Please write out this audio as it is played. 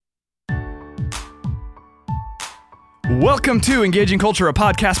Welcome to Engaging Culture, a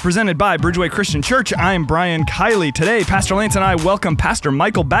podcast presented by Bridgeway Christian Church. I'm Brian Kiley. Today, Pastor Lance and I welcome Pastor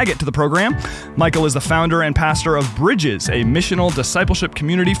Michael Baggett to the program. Michael is the founder and pastor of Bridges, a missional discipleship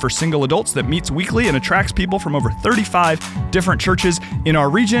community for single adults that meets weekly and attracts people from over 35 different churches in our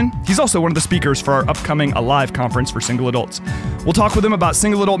region. He's also one of the speakers for our upcoming Alive conference for single adults. We'll talk with him about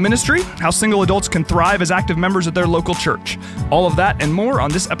single adult ministry, how single adults can thrive as active members at their local church. All of that and more on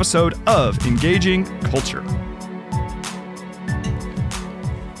this episode of Engaging Culture.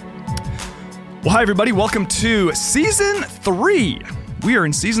 Well, hi, everybody. Welcome to Season 3. We are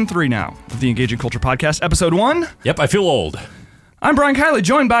in Season 3 now of the Engaging Culture Podcast, Episode 1. Yep, I feel old. I'm Brian Kiley,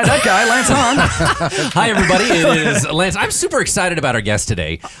 joined by that guy, Lance Hahn. Hi, everybody. It is Lance. I'm super excited about our guest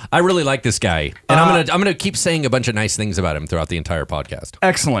today. I really like this guy, and I'm gonna keep saying a bunch of nice things about him throughout the entire podcast.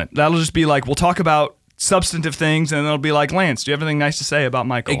 Excellent. That'll just be like, we'll talk about substantive things, and it'll be like, Lance, do you have anything nice to say about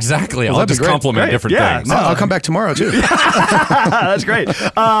Michael? Exactly. I'll just compliment different things. No, I'll come back tomorrow, too. That's great.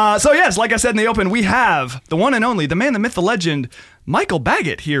 So yes, like I said in the open, we have the one and only, the man, the myth, the legend, Michael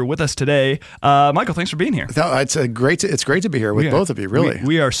Baggett here with us today. Michael, thanks for being here. It's great to be here with both of you, really.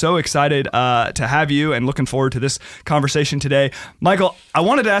 We are so excited to have you and looking forward to this conversation today. Michael, I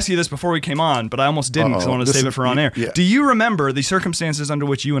wanted to ask you this before we came on, but I almost didn't because I wanted to save it for on air. Yeah. Do you remember the circumstances under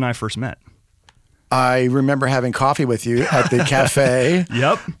which you and I first met? I remember having coffee with you at the cafe.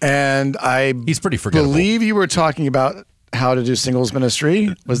 Yep. And He's pretty forgettable. believe you were talking about how to do singles ministry.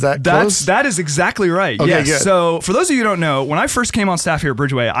 Was that close? That is exactly right. Okay, yes. good. So for those of you who don't know, when I first came on staff here at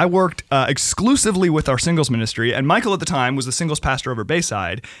Bridgeway, I worked exclusively with our singles ministry, and Michael at the time was the singles pastor over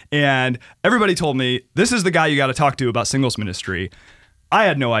Bayside, and everybody told me, this is the guy you got to talk to about singles ministry. I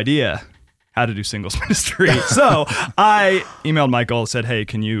had no idea how to do singles ministry. So I emailed Michael, said, hey,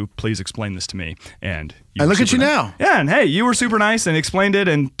 can you please explain this to me? And look at you now. Yeah, and hey, you were super nice and explained it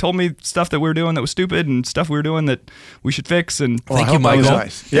and told me stuff that we were doing that was stupid and stuff we were doing that we should fix. And thank you, Michael.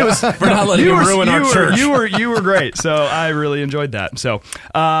 Nice. For not letting him ruin our church. You were great. So I really enjoyed that. So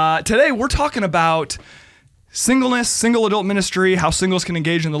today we're talking about singleness, single adult ministry, how singles can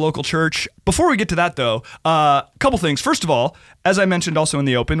engage in the local church. Before we get to that, though, a couple things. First of all, as I mentioned also in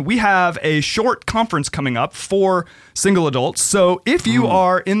the open, we have a short conference coming up for single adults. So if you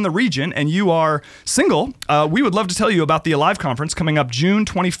are in the region and you are single, we would love to tell you about the Alive conference coming up June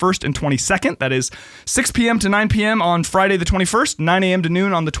 21st and 22nd. That is 6 p.m. to 9 p.m. on Friday the 21st, 9 a.m. to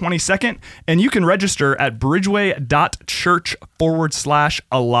noon on the 22nd. And you can register at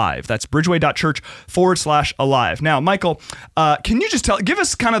bridgeway.church/alive. That's bridgeway.church/alive. Now, Michael, can you just give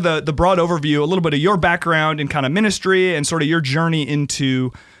us kind of the broad overview, a little bit of your background in kind of ministry and sort of your journey into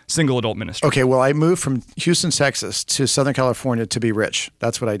single adult ministry? Okay, well, I moved from Houston, Texas to Southern California to be rich.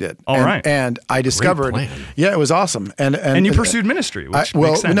 That's what I did. All right. And I discovered, it was awesome. And you pursued ministry, which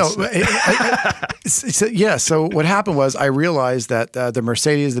makes sense. So what happened was I realized that the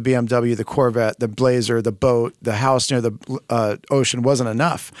Mercedes, the BMW, the Corvette, the Blazer, the boat, the house near the ocean wasn't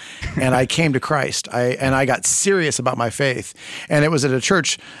enough. And I came to Christ. I got serious about my faith. And it was at a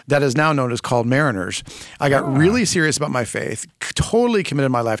church that is now known as called Mariners. I got really serious about my faith, totally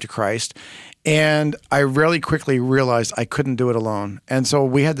committed my life to Christ, and I really quickly realized I couldn't do it alone. And so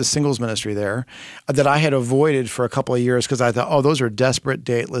we had the singles ministry there that I had avoided for a couple of years because I thought, those are desperate,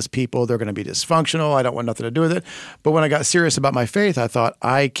 dateless people. They're going to be dysfunctional. I don't want nothing to do with it. But when I got serious about my faith, I thought,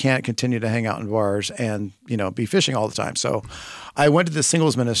 I can't continue to hang out in bars and be fishing all the time. So I went to the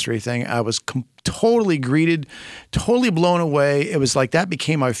singles ministry thing. I was totally greeted, totally blown away. It was like that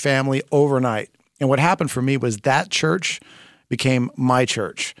became my family overnight. And what happened for me was that church became my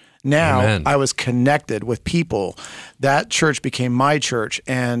church. Now Amen. I was connected with people. That church became my church,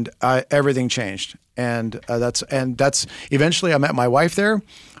 and everything changed. And that's eventually I met my wife there.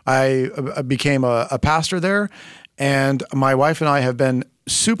 I became a pastor there, and my wife and I have been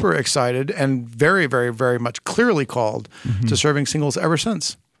super excited and very, very, very much clearly called to serving singles ever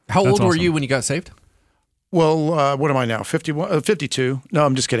since. How old were you when you got saved? Well, what am I now? 51, 52? No,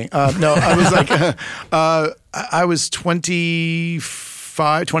 I'm just kidding. No, I was like, I was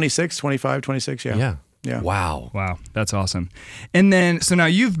 25, 26, yeah. Yeah. Wow. That's awesome. And then, so now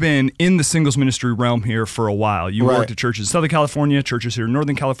you've been in the singles ministry realm here for a while. You worked at churches in Southern California, churches here in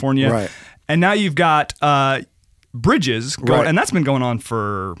Northern California. Right. And now you've got Bridges, and that's been going on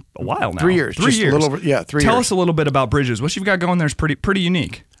for a while now. 3 years. 3 years. 3 years. Tell us a little bit about Bridges. What you've got going there is pretty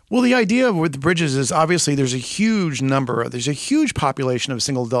unique. Well, the idea with Bridges is obviously there's a huge population of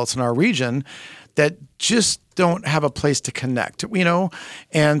single adults in our region that just don't have a place to connect,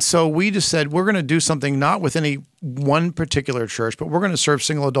 And so we just said, we're going to do something not with any one particular church, but we're going to serve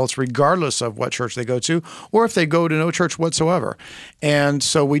single adults regardless of what church they go to, or if they go to no church whatsoever. And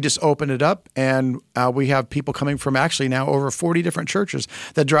so we just opened it up, and we have people coming from actually now over 40 different churches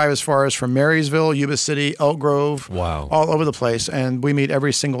that drive as far as from Marysville, Yuba City, Elk Grove, wow, all over the place. And we meet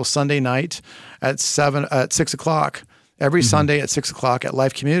every single Sunday night at 6 o'clock. Every Sunday at 6 o'clock at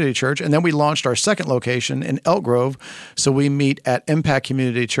Life Community Church. And then we launched our second location in Elk Grove. So we meet at Impact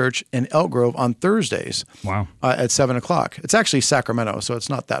Community Church in Elk Grove on Thursdays. Wow. At 7 o'clock. It's actually Sacramento, so it's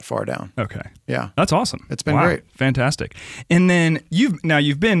not that far down. Okay. Yeah. That's awesome. It's been great. Fantastic. And then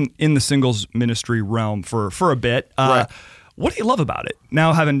you've been in the singles ministry realm for a bit. Right. What do you love about it?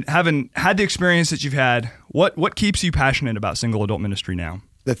 Now, having had the experience that you've had, what keeps you passionate about single adult ministry now?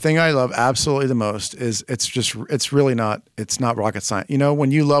 The thing I love absolutely the most is it's not rocket science. When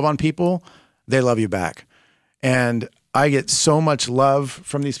you love on people, they love you back. And I get so much love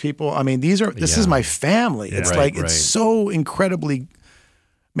from these people. I mean, this is my family. Yeah. It's Right, it's so incredibly,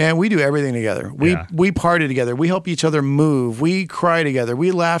 man, we do everything together. We party together. We help each other move. We cry together.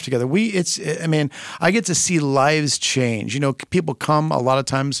 We laugh together. I get to see lives change. People come a lot of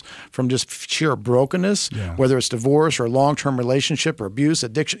times from just sheer brokenness, whether it's divorce or long-term relationship or abuse,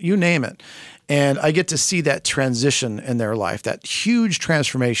 addiction, you name it. And I get to see that transition in their life, that huge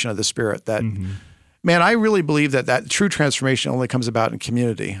transformation of the spirit that, man, I really believe that true transformation only comes about in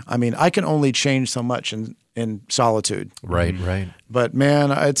community. I mean, I can only change so much in solitude. Right. But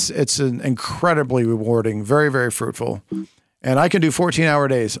man, it's an incredibly rewarding, very, very fruitful. And I can do 14-hour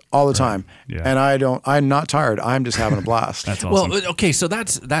days all the time. Yeah. And I'm not tired. I'm just having a blast. That's awesome. Well, okay, so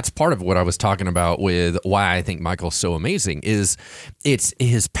that's part of what I was talking about with why I think Michael's so amazing is it's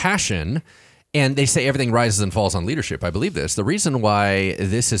his passion. And they say everything rises and falls on leadership. I believe this. The reason why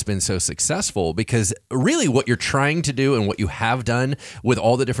this has been so successful, because really what you're trying to do and what you have done with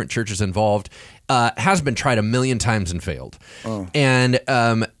all the different churches involved has been tried a million times and failed. Oh. And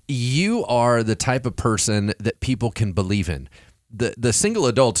you are the type of person that people can believe in. The single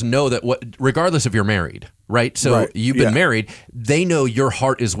adults know that regardless if you're married, right? So you've been married, they know your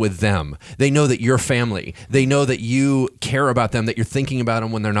heart is with them. They know that you're family. They know that you care about them, that you're thinking about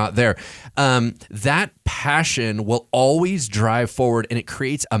them when they're not there. That passion will always drive forward, and it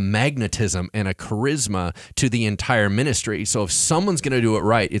creates a magnetism and a charisma to the entire ministry. So if someone's going to do it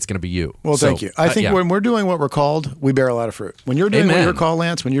right, it's going to be you. Well, thank you. I think when we're doing what we're called, we bear a lot of fruit. When you're doing what you're called,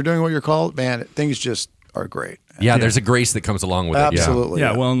 Lance, when you're doing what you're called, man, things just are great. Yeah, there's a grace that comes along with it. Absolutely.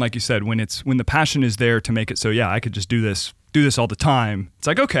 Yeah, well, and like you said, when the passion is there to make it so, I could just do this all the time. It's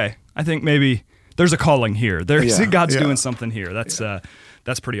like, okay, I think maybe there's a calling here. God's doing something here.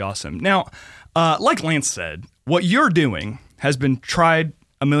 That's pretty awesome. Now, like Lance said, what you're doing has been tried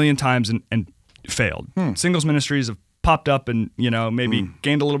a million times and failed. Singles ministries have popped up and maybe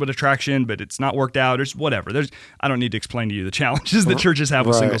gained a little bit of traction, but it's not worked out. There's whatever. I don't need to explain to you the challenges that churches have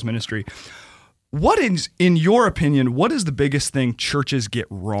with singles ministry. What is, in your opinion, what is the biggest thing churches get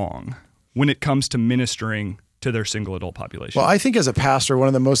wrong when it comes to ministering to their single adult population? Well, I think as a pastor, one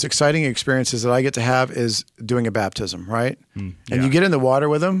of the most exciting experiences that I get to have is doing a baptism, right? And you get in the water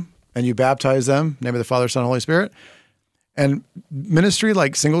with them and you baptize them, in the name of the Father, Son, and Holy Spirit. And ministry,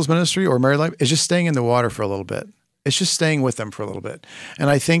 like singles ministry or married life, is just staying in the water for a little bit. It's just staying with them for a little bit. And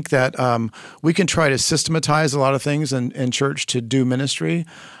I think that we can try to systematize a lot of things in church to do ministry.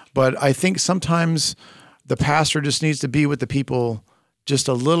 But I think sometimes the pastor just needs to be with the people just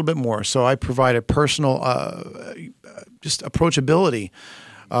a little bit more. So I provide a personal, just approachability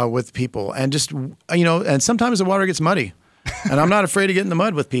with people, and just and sometimes the water gets muddy, and I'm not afraid to get in the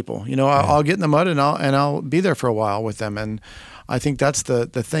mud with people. I'll get in the mud and I'll be there for a while with them. And I think that's the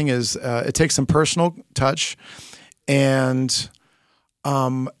thing is it takes some personal touch, and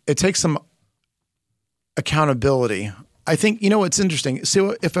it takes some accountability. I think it's interesting.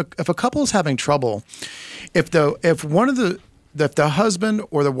 So if a couple is having trouble, if the husband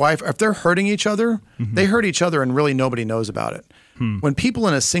or the wife, if they're hurting each other, they hurt each other, and really nobody knows about it. When people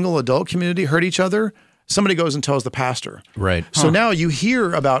in a single adult community hurt each other, somebody goes and tells the pastor. Right. So now you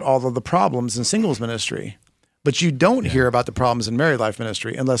hear about all of the problems in singles ministry, but you don't hear about the problems in married life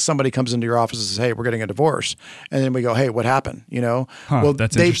ministry unless somebody comes into your office and says, "Hey, we're getting a divorce," and then we go, "Hey, what happened?" Well,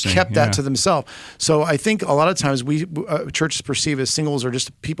 that's they've interesting. kept that to themselves. So I think a lot of times churches perceive as singles are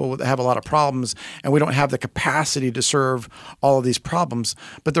just people that have a lot of problems, and we don't have the capacity to serve all of these problems.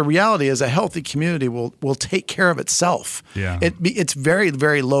 But the reality is, a healthy community will take care of itself. Yeah. It's very,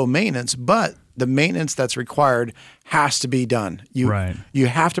 very low maintenance, but the maintenance that's required has to be done. You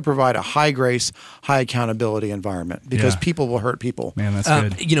have to provide a high grace, high accountability environment because people will hurt people. Man, that's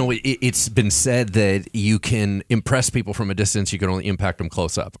good. It's been said that you can impress people from a distance. You can only impact them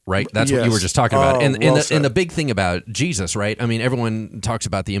close up, right? That's what you were just talking about. And the big thing about Jesus, right? I mean, everyone talks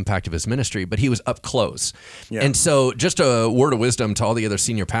about the impact of his ministry, but he was up close. Yeah. And so just a word of wisdom to all the other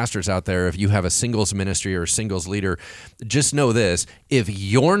senior pastors out there, if you have a singles ministry or a singles leader, just know this: if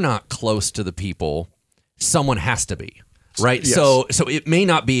you're not close to the people, someone has to be, right? Yes. So it may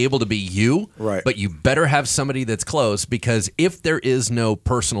not be able to be you, right, but you better have somebody that's close, because if there is no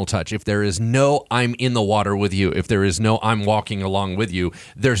personal touch, if there is no I'm in the water with you, if there is no I'm walking along with you,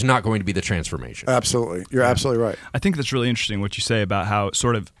 there's not going to be the transformation. Absolutely. You're absolutely right. I think that's really interesting what you say about how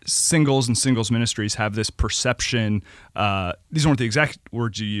sort of singles and singles ministries have this perception, these weren't the exact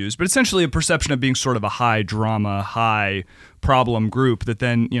words you used, but essentially a perception of being sort of a high drama, high problem group that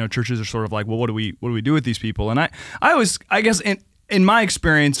then, churches are sort of like, well, what do we do with these people? And I guess in my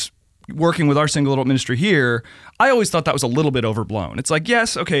experience working with our single adult ministry here, I always thought that was a little bit overblown. It's like,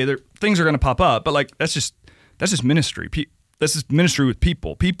 yes, okay, things are going to pop up, but like that's just ministry. This is ministry with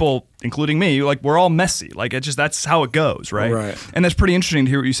people, including me. Like, we're all messy. Like, that's how it goes, right? Right. And that's pretty interesting to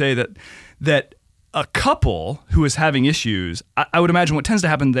hear what you say that a couple who is having issues, I would imagine what tends to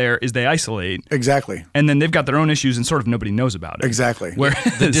happen there is they isolate. Exactly. And then they've got their own issues and sort of nobody knows about it. Exactly. Where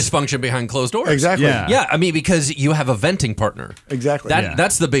the dysfunction behind closed doors. Exactly. Yeah. I mean, because you have a venting partner. Exactly.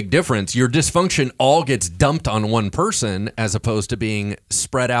 That's the big difference. Your dysfunction all gets dumped on one person as opposed to being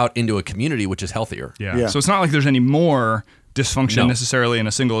spread out into a community, which is healthier. Yeah. So it's not like there's any more dysfunction necessarily in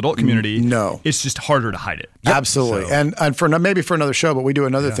a single adult community. No. It's just harder to hide it. Yep. Absolutely. So. And for maybe for another show, but we do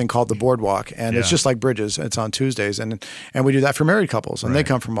another thing called the Boardwalk, and it's just like Bridges. It's on Tuesdays, and we do that for married couples, and they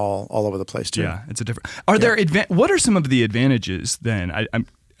come from all over the place too. Yeah, it's a different. Are there what are some of the advantages then? I'm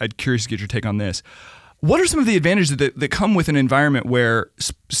curious to get your take on this. What are some of the advantages that come with an environment where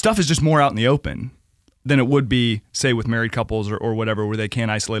stuff is just more out in the open than it would be, say, with married couples or whatever, where they can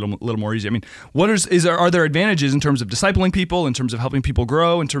isolate them a little more easy? I mean, are there advantages in terms of discipling people, in terms of helping people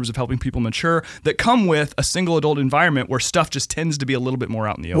grow, in terms of helping people mature, that come with a single adult environment where stuff just tends to be a little bit more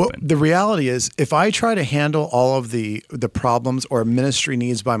out in the open? Well, the reality is, if I try to handle all of the problems or ministry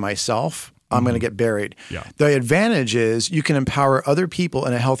needs by myself, I'm going to get buried. Yeah. The advantage is you can empower other people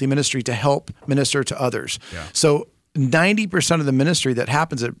in a healthy ministry to help minister to others. Yeah. So 90% of the ministry that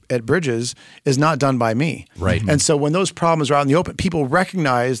happens at Bridges is not done by me. Right. And so when those problems are out in the open, people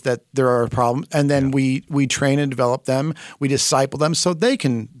recognize that there are problems, and then we train and develop them, we disciple them so they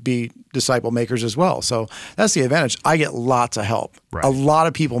can be disciple makers as well. So that's the advantage. I get lots of help. Right. A lot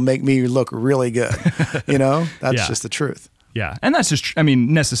of people make me look really good. That's just the truth. Yeah, and that's just,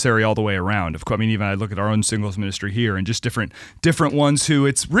 necessary all the way around. Of course, even I look at our own singles ministry here and just different ones who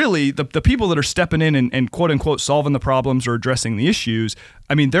it's really the people that are stepping in and quote unquote solving the problems or addressing the issues.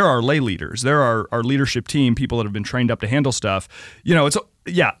 There are lay leaders. There are our leadership team, people that have been trained up to handle stuff. It's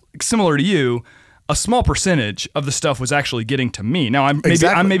similar to you. A small percentage of the stuff was actually getting to me. Now, I'm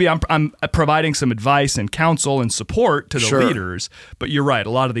providing some advice and counsel and support to the leaders, but you're right. A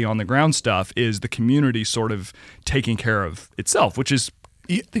lot of the on the ground stuff is the community sort of taking care of itself, which is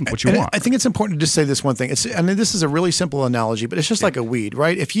what you want. I think it's important to just say this one thing. This is a really simple analogy, but it's just like a weed,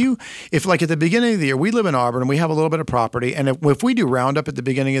 right? If like at the beginning of the year, we live in Auburn and we have a little bit of property, and if we do Roundup at the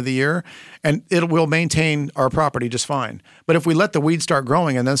beginning of the year, and we'll maintain our property just fine. But if we let the weeds start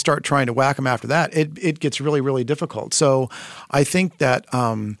growing and then start trying to whack them after that, it gets really, really difficult. So I think that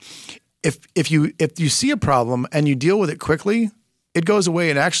if you see a problem and you deal with it quickly, it goes away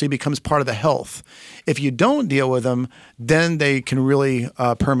and actually becomes part of the health. If you don't deal with them, then they can really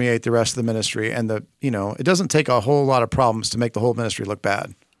permeate the rest of the ministry. And it doesn't take a whole lot of problems to make the whole ministry look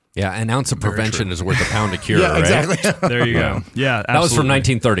bad. Yeah, an ounce of prevention is worth a pound of cure, yeah, right? Exactly. There you go. Yeah, absolutely. That was from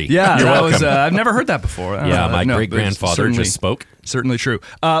 1930. Yeah, You're welcome. was. I've never heard that before. My great-grandfather just spoke. Certainly true.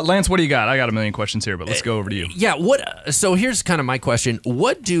 Lance, what do you got? I got a million questions here, but let's go over to you. Yeah, so here's kind of my question.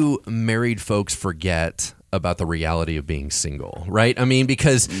 What do married folks forget about the reality of being single, right?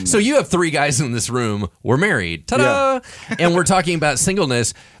 Because so you have three guys in this room, we're married, ta-da, and we're talking about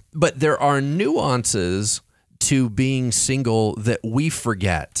singleness, but there are nuances to being single that we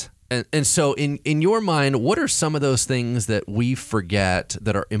forget. And so in your mind, what are some of those things that we forget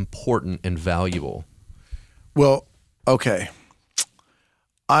that are important and valuable? Well, okay.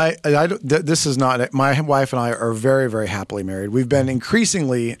 This is not, my wife and I are very, very happily married. We've been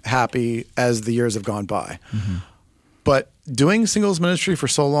increasingly happy as the years have gone by. Mm-hmm. But doing singles ministry for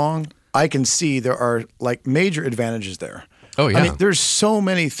so long, I can see there are like major advantages there. Oh, yeah. There's so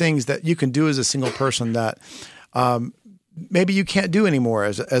many things that you can do as a single person that maybe you can't do anymore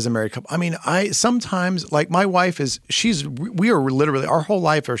as a married couple. I mean, I sometimes, like my wife we are literally, our whole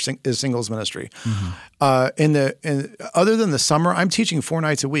life is singles ministry. Other than the summer, I'm teaching 4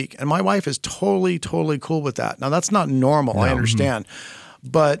 nights a week, and my wife is totally cool with that. Now that's not normal. I understand,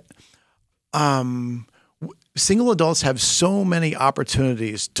 but single adults have so many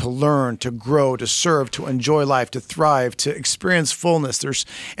opportunities to learn, to grow, to serve, to enjoy life, to thrive, to experience fullness.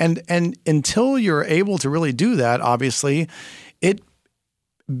 And until you're able to really do that, obviously,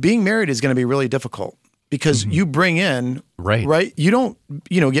 being married is going to be really difficult because you bring in right. You don't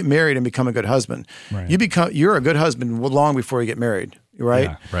get married and become a good husband. Right. You're a good husband long before you get married. Right.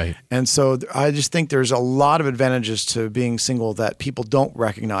 Yeah, right. And so I just think there's a lot of advantages to being single that people don't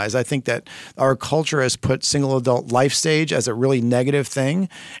recognize. I think that our culture has put single adult life stage as a really negative thing,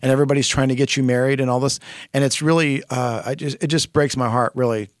 and everybody's trying to get you married and all this. And it's really, it just breaks my heart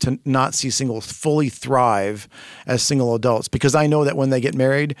really to not see singles fully thrive as single adults, because I know that when they get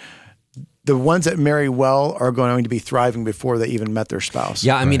married, the ones that marry well are going to be thriving before they even met their spouse.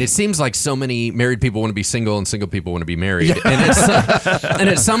 Yeah, I mean, it seems like so many married people want to be single and single people want to be married. Yeah. And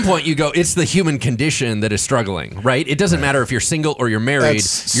at some point you go, it's the human condition that is struggling, right? It doesn't matter if you're single or you're married,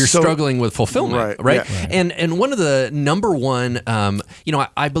 you're struggling with fulfillment, right? Yeah. And one of the number one,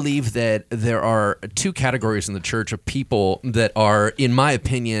 I believe that there are 2 categories in the church of people that are, in my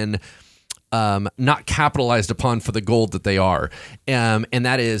opinion, not capitalized upon for the gold that they are. And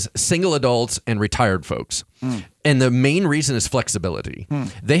that is single adults and retired folks. And the main reason is flexibility.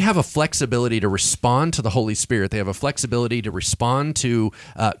 They have a flexibility to respond to the Holy Spirit. They have a flexibility to respond to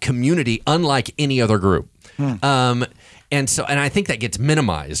community unlike any other group. And I think that gets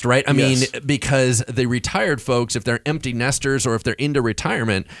minimized, right? I mean, because the retired folks, if they're empty nesters or if they're into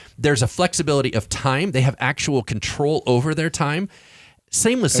retirement, there's a flexibility of time. They have actual control over their time.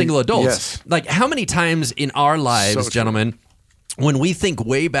 Same with single adults. Yes. Like, how many times in our lives, gentlemen, when we think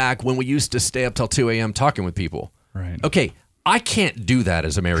way back when we used to stay up till 2 a.m. talking with people, right? Okay, I can't do that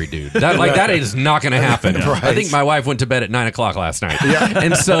as a married dude. That is not going to happen. Right. I think my wife went to bed at 9 o'clock last night. Yeah.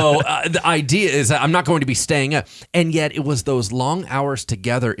 And so the idea is that I'm not going to be staying up. And yet it was those long hours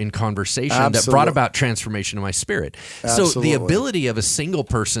together in conversation that brought about transformation in my spirit. So the ability of a single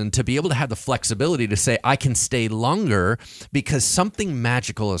person to be able to have the flexibility to say, I can stay longer because something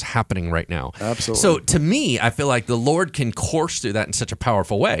magical is happening right now. Absolutely. So to me, I feel like the Lord can course through that in such a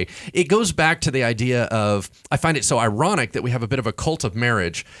powerful way. It goes back to the idea of, I find it so ironic that we have a bit of a cult of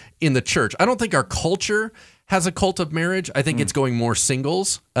marriage in the church. I don't think our culture has a cult of marriage. I think it's going more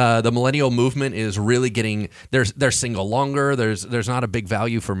singles. The millennial movement is really getting, they're single longer. There's not a big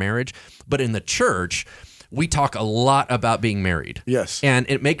value for marriage. But in the church, we talk a lot about being married. Yes. And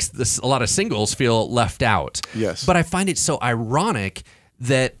it makes a lot of singles feel left out. Yes. But I find it so ironic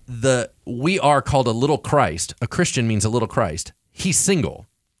that we are called a little Christ. A Christian means a little Christ. He's single.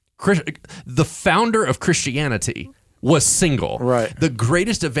 The founder of Christianity was single. Right. The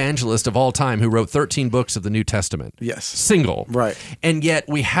greatest evangelist of all time who wrote 13 books of the New Testament. Yes. Single. Right. And yet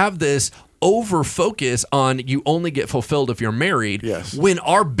we have this over focus on you only get fulfilled if you're married. Yes. When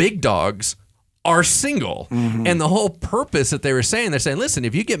our big dogs are single. And the whole purpose that they were saying, they're saying, listen,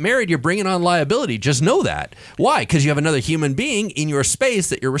 if you get married, you're bringing on liability. Just know that. Why? Because you have another human being in your space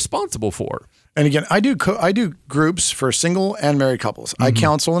that you're responsible for. And again, I do groups for single and married couples. I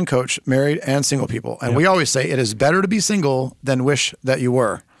counsel and coach married and single people. And we always say it is better to be single than wish that you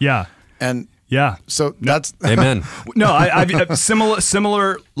were. Yeah. And yeah. So that's amen. No, I've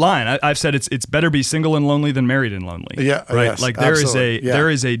similar line. I've said it's better be single and lonely than married and lonely. Yeah. Right. Yes, like absolutely. there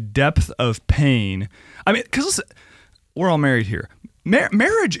is a depth of pain. I mean, because we're all married here.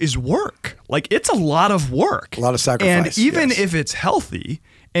 Marriage is work. Like, it's a lot of work. A lot of sacrifice. And even if it's healthy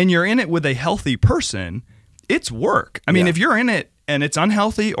and you're in it with a healthy person, it's work. I mean, if you're in it and it's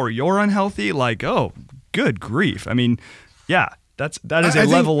unhealthy or you're unhealthy, like, oh, good grief. I mean, yeah. That is a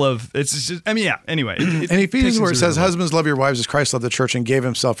level of, it's just, I mean, yeah, anyway. And Ephesians where it says, husbands, love your wives as Christ loved the church and gave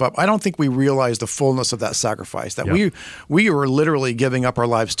himself up. I don't think we realize the fullness of that sacrifice, that we were literally giving up our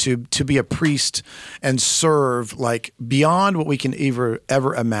lives to be a priest and serve like beyond what we can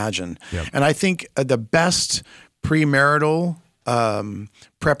ever imagine. Yep. And I think the best premarital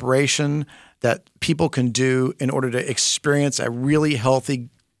preparation that people can do in order to experience a really healthy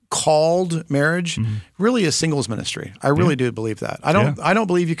called marriage really is singles ministry. I really do believe that. I don't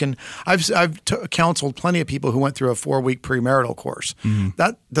believe you can. I've counseled plenty of people who went through a 4-week premarital course.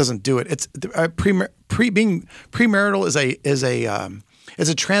 That doesn't do it. It's being premarital is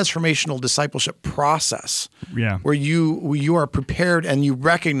a transformational discipleship process. Yeah, where you are prepared and you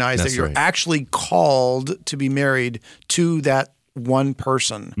recognize that you're actually called to be married to that one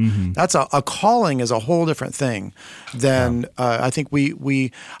person. That's a calling is a whole different thing than I think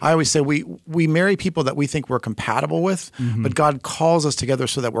I always say we marry people that we think we're compatible with, but God calls us together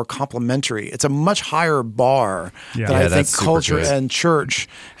so that we're complementary. It's a much higher bar than I think culture and church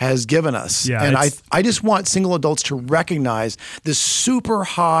has given us. Yeah, and I just want single adults to recognize this super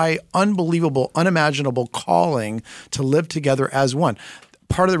high, unbelievable, unimaginable calling to live together as one.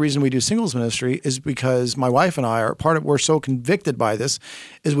 Part of the reason we do singles ministry is because my wife and I we're so convicted by this,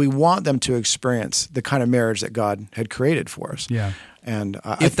 is we want them to experience the kind of marriage that God had created for us. Yeah. And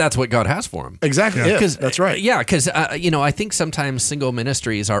if that's what God has for them. Exactly. Yeah. That's right. Yeah, because, I think sometimes single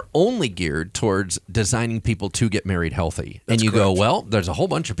ministries are only geared towards designing people to get married healthy. That's and you correct. Go, well, there's a whole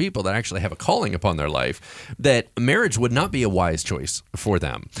bunch of people that actually have a calling upon their life that marriage would not be a wise choice for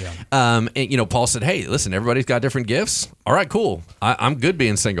them. Yeah. And, Paul said, hey, listen, everybody's got different gifts. All right, cool. I'm good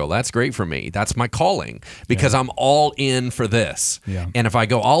being single. That's great for me. That's my calling because I'm all in for this. Yeah. And if I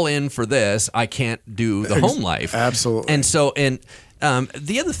go all in for this, I can't do the home life. Absolutely. And so,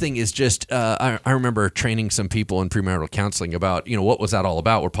 the other thing is just, I remember training some people in premarital counseling about, what was that all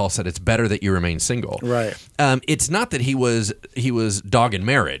about? Where Paul said it's better that you remain single. Right. It's not that he was dogging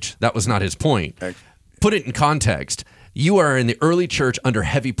marriage. That was not his point. Put it in context. You are in the early church under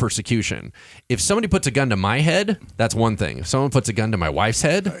heavy persecution. If somebody puts a gun to my head, that's one thing. If someone puts a gun to my wife's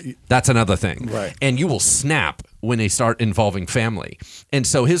head, that's another thing. Right. And you will snap when they start involving family. And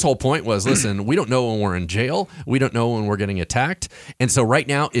so his whole point was, listen, we don't know when we're in jail. We don't know when we're getting attacked. And so right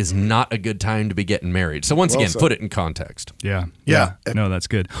now is not a good time to be getting married. So once again, put it in context. Yeah. No, that's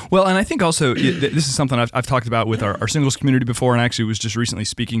good. Well, and I think also this is something I've talked about with our singles community before, and I actually was just recently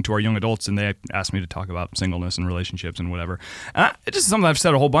speaking to our young adults, and they asked me to talk about singleness and relationships and whatever. And this is something I've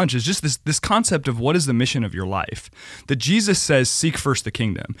said a whole bunch, is just this concept of what is the mission of your life. That Jesus says, seek first the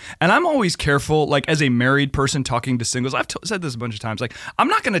kingdom. And I'm always careful, like as a married person talking to singles, I've said this a bunch of times, like I'm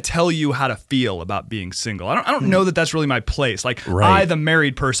not going to tell you how to feel about being single. I don't know that that's really my place. Like I, the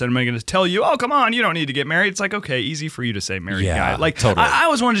married person, am I going to tell you, oh, come on, you don't need to get married? It's like, okay, easy for you to say married guy. Like totally. I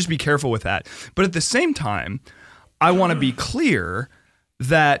always want to just be careful with that. But at the same time, I want to be clear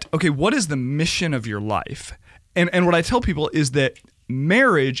that, okay, what is the mission of your life? And what I tell people is that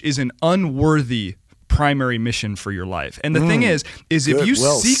marriage is an unworthy primary mission for your life. And the thing is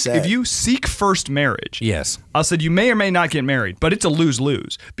if you seek first marriage, yes, I said you may or may not get married, but it's a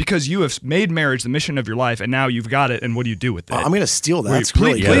lose-lose because you have made marriage the mission of your life, and now you've got it, and what do you do with it? I'm going to steal that. That's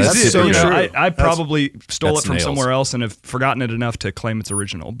please do. That's so true. I probably stole it from somewhere else and have forgotten it enough to claim it's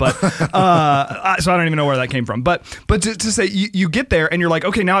original. But so I don't even know where that came from. But to say you get there and you're like,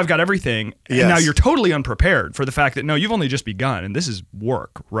 okay, now I've got everything, and now you're totally unprepared for the fact that no, you've only just begun, and this is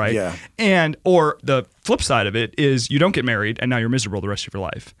work, right? Yeah. And or the flip side of it is you don't get married and now you're miserable the rest of your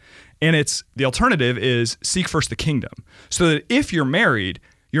life. And it's the alternative is seek first the kingdom. So that if you're married,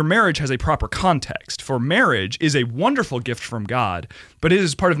 your marriage has a proper context. For marriage is a wonderful gift from God, but it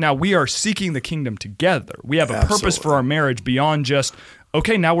is part of now we are seeking the kingdom together. We have a purpose for our marriage beyond just,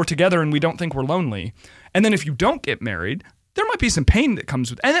 okay, now we're together and we don't think we're lonely. And then if you don't get married, there might be some pain that comes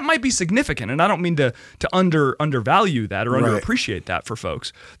with it, and it might be significant. And I don't mean to undervalue that or underappreciate that for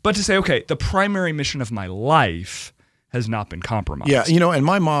folks, but to say, okay, the primary mission of my life has not been compromised. Yeah, and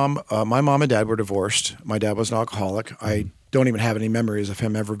my mom and dad were divorced. My dad was an alcoholic. I don't even have any memories of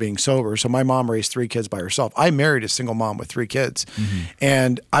him ever being sober. So my mom raised 3 kids by herself. I married a single mom with 3 kids.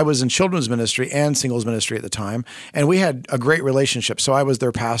 And I was in children's ministry and singles ministry at the time. And we had a great relationship. So I was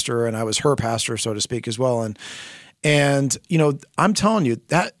their pastor and I was her pastor, so to speak, as well. And I'm telling you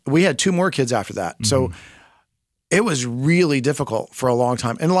that we had 2 more kids after that. So it was really difficult for a long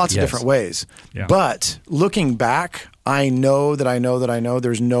time in lots of different ways. Yeah. But looking back, I know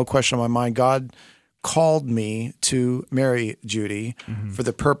there's no question in my mind, God called me to marry Judy for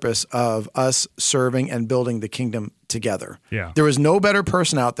the purpose of us serving and building the kingdom together. Yeah. There was no better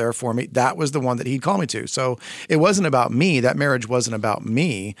person out there for me. That was the one that he'd call me to. So it wasn't about me. That marriage wasn't about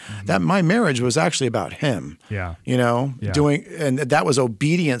me. That my marriage was actually about him. Yeah. And that was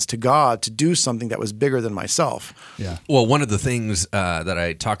obedience to God to do something that was bigger than myself. Yeah. Well, one of the things that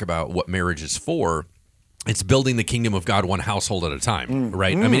I talk about what marriage is for, it's building the kingdom of God one household at a time,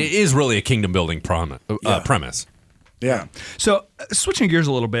 right? I mean, it is really a kingdom building premise. Yeah. So switching gears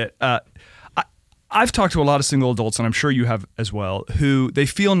a little bit, I've talked to a lot of single adults, and I'm sure you have as well, who they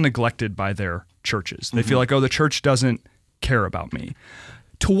feel neglected by their churches. They feel like, oh, the church doesn't care about me.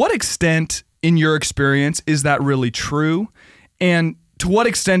 To what extent, in your experience, is that really true? And to what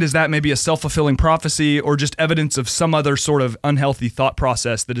extent is that maybe a self-fulfilling prophecy or just evidence of some other sort of unhealthy thought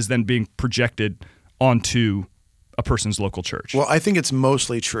process that is then being projected onto a person's local church? Well, I think it's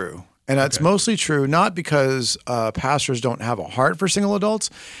mostly true. And that's mostly true, not because pastors don't have a heart for single adults.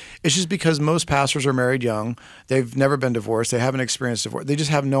 It's just because most pastors are married young. They've never been divorced. They haven't experienced divorce. They just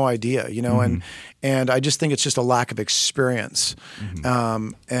have no idea, and I just think it's just a lack of experience.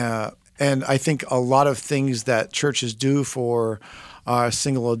 And I think a lot of things that churches do for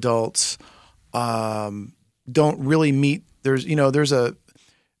single adults don't really meet.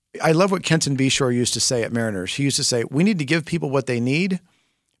 I love what Kenton Beshore used to say at Mariners. He used to say, we need to give people what they need,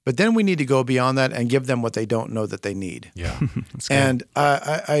 but then we need to go beyond that and give them what they don't know that they need. Yeah. And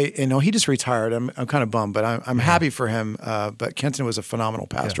I he just retired. I'm kind of bummed, but I'm happy for him. But Kenton was a phenomenal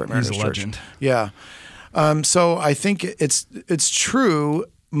pastor at Mariners Church. He's a legend. Yeah. So I think it's true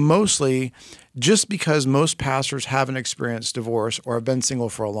mostly just because most pastors haven't experienced divorce or have been single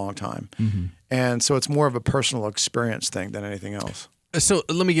for a long time. And so it's more of a personal experience thing than anything else. So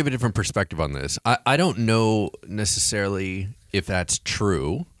let me give a different perspective on this. I don't know necessarily if that's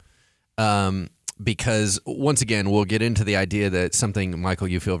true, because once again, we'll get into the idea that something, Michael,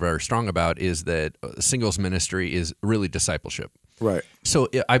 you feel very strong about is that singles ministry is really discipleship. Right. So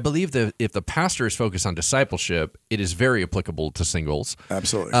I believe that if the pastor is focused on discipleship, it is very applicable to singles.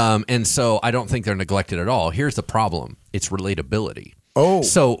 Absolutely. And so I don't think they're neglected at all. Here's the problem. It's relatability. Oh.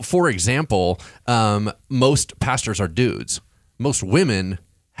 So, for example, most pastors are dudes. Most women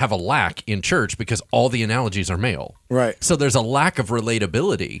have a lack in church because all the analogies are male. Right. So there's a lack of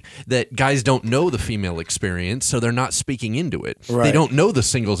relatability that guys don't know the female experience, so they're not speaking into it. Right. They don't know the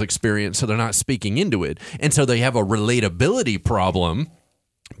singles experience, so they're not speaking into it. And so they have a relatability problem,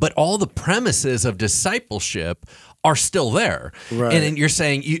 but all the premises of discipleship are still there. Right. And you're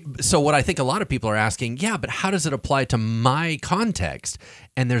saying, so what I think a lot of people are asking, yeah, but how does it apply to my context?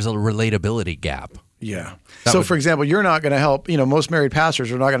 And there's a relatability gap. Yeah. For example, you're not going to help, most married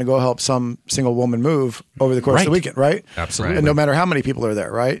pastors are not going to go help some single woman move over the course of the weekend, right? Absolutely. And no matter how many people are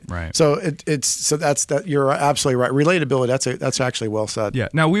there, right? Right. So that's that. You're absolutely right. Relatability. That's actually well said. Yeah.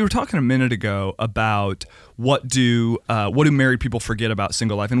 Now, we were talking a minute ago about what do married people forget about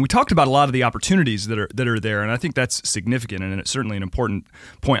single life, and we talked about a lot of the opportunities that are there, and I think that's significant, and it's certainly an important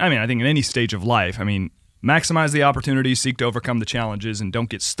point. I mean, I think in any stage of life, maximize the opportunities, seek to overcome the challenges, and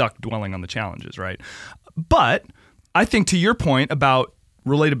don't get stuck dwelling on the challenges, right? But I think to your point about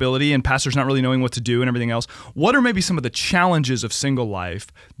relatability and pastors not really knowing what to do and everything else, what are maybe some of the challenges of single life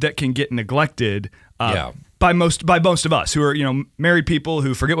that can get neglected by most of us who are, married people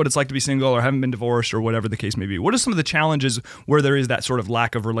who forget what it's like to be single or haven't been divorced or whatever the case may be? What are some of the challenges where there is that sort of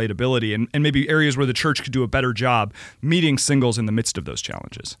lack of relatability and maybe areas where the church could do a better job meeting singles in the midst of those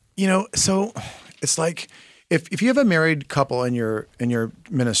challenges? So it's like if you have a married couple in your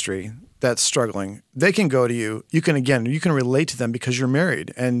ministry that's struggling, they can go to you. You can relate to them because you're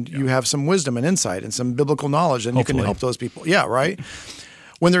married and you have some wisdom and insight and some biblical knowledge, and Hopefully. you can help those people. Yeah, right.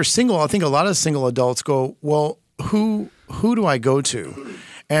 When they're single, I think a lot of single adults go, well, who do I go to?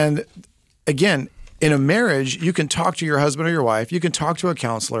 And again, in a marriage, you can talk to your husband or your wife. You can talk to a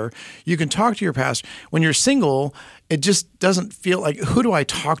counselor. You can talk to your pastor. When you're single, it just doesn't feel like, who do I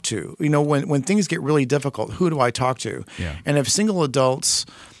talk to? When things get really difficult, who do I talk to? Yeah. And if single adults,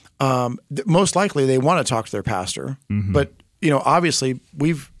 most likely they want to talk to their pastor. Mm-hmm. But, obviously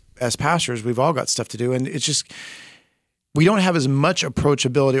as pastors, we've all got stuff to do. And it's just, we don't have as much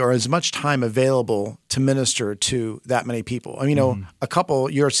approachability or as much time available to minister to that many people. A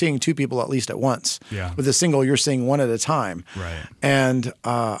couple, you're seeing two people at least at once. Yeah. With a single, you're seeing one at a time. Right. And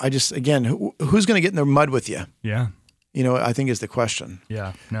who's going to get in the mud with you? Yeah. I think is the question.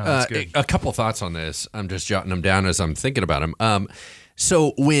 Yeah. No, that's good. A couple thoughts on this. I'm just jotting them down as I'm thinking about them.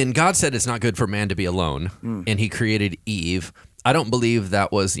 So when God said it's not good for man to be alone, and he created Eve, I don't believe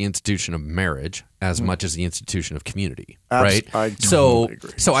that was the institution of marriage as much as the institution of community, right? I totally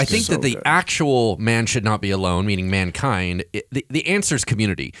agree. So I think that the good. actual man should not be alone, meaning mankind. The answer is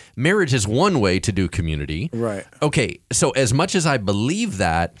community. Marriage is one way to do community. Right. Okay, so as much as I believe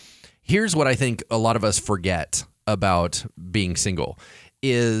that, here's what I think a lot of us forget about being single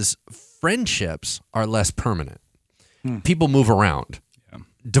is friendships are less permanent. People move around.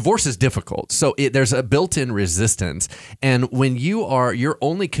 Divorce is difficult, so there's a built-in resistance. And when your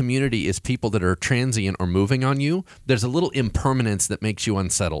only community is people that are transient or moving on you, there's a little impermanence that makes you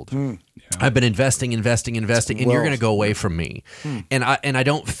unsettled. Yeah. I've been investing, and you're going to go away from me. And I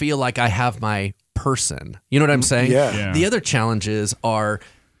don't feel like I have my person. You know what I'm saying? Yeah. The other challenges are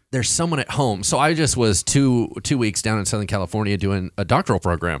there's someone at home. So I just was two weeks down in Southern California doing a doctoral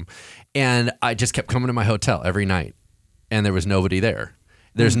program, and I just kept coming to my hotel every night, and there was nobody there.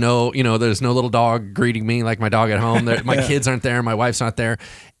 There's no little dog greeting me like my dog at home. My kids aren't there. My wife's not there.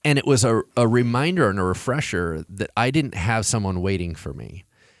 And it was a reminder and a refresher that I didn't have someone waiting for me.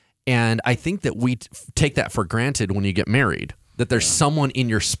 And I think that we take that for granted when you get married, that there's someone in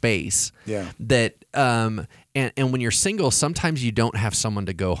your space that, and when you're single, sometimes you don't have someone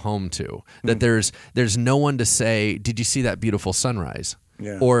to go home to, that there's no one to say, did you see that beautiful sunrise?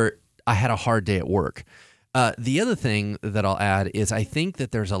 Or I had a hard day at work. The other thing that I'll add is I think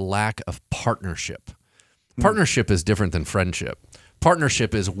that there's a lack of partnership. Partnership is different than friendship.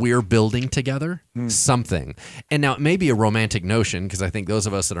 Partnership is we're building together something. And now it may be a romantic notion, because I think those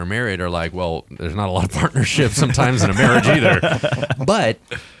of us that are married are like, well, there's not a lot of partnership sometimes in a marriage either. But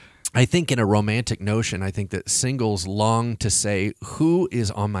I think in a romantic notion, I think that singles long to say, who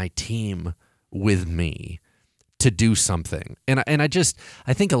is on my team with me to do something? And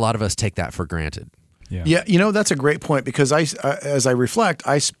I think a lot of us take that for granted. Yeah, that's a great point, because as I reflect,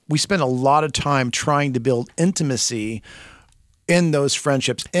 we spend a lot of time trying to build intimacy in those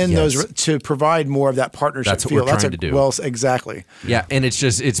friendships, those to provide more of that partnership That's what feel. we're trying to do. Well, exactly. Yeah, and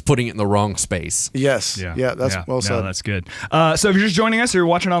it's putting it in the wrong space. Yes. Yeah, that's well said. No, that's good. So if you're just joining us or you're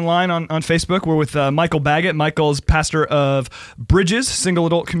watching online on Facebook, we're with Michael Baggett. Michael's pastor of Bridges, single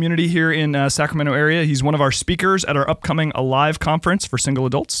adult community here in Sacramento area. He's one of our speakers at our upcoming Alive conference for single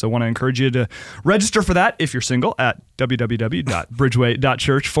adults. So I want to encourage you to register for that if you're single at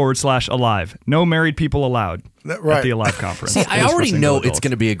www.bridgeway.church/alive. No married people allowed. At the Alive conference. See, I already know it's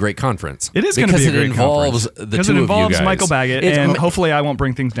going to be a great conference. It is going to be a great conference. Because it involves Michael Baggett, and hopefully I won't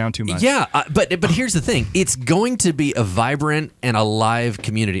bring things down too much. Yeah, but here's the thing. It's going to be a vibrant and alive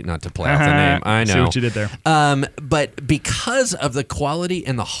community. Not to play off the name, I know. See what you did there. But because of the quality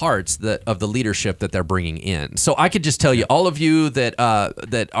and the hearts of the leadership that they're bringing in. So I could just tell you, all of you that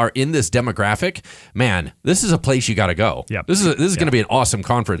are in this demographic, man, this is a place you got to go. Yep. This is going to be an awesome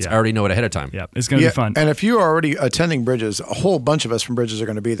conference. I already know it ahead of time. Yeah, it's going to be fun. And if you are already attending Bridges, a whole bunch of us from Bridges are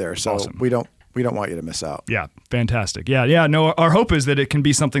going to be there. So we don't want you to miss out. Yeah, fantastic. Yeah. No, our hope is that it can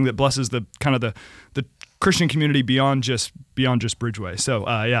be something that blesses the kind of the Christian community beyond just Bridgeway. So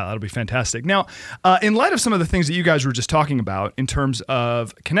that'll be fantastic. Now, in light of some of the things that you guys were just talking about in terms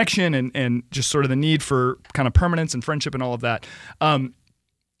of connection and just sort of the need for kind of permanence and friendship and all of that, I'm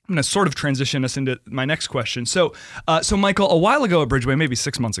going to sort of transition us into my next question. So Michael, a while ago at Bridgeway, maybe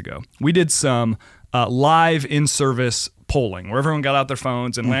 6 months ago, we did some live in-service polling where everyone got out their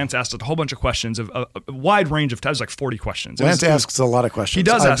phones and Lance asked a whole bunch of questions of a wide range of times, like 40 questions. Lance asks a lot of questions. He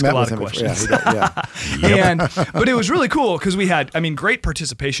does ask a lot of questions. But it was really cool because we had, great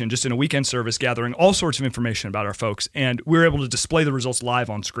participation just in a weekend service, gathering all sorts of information about our folks, and we were able to display the results live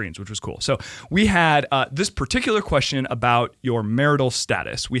on screens, which was cool. So we had this particular question about your marital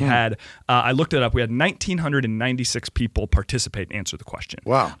status. We had, I looked it up, we had 1,996 people participate and answer the question.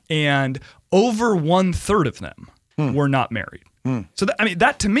 Wow. And over 1/3 of them were not married. So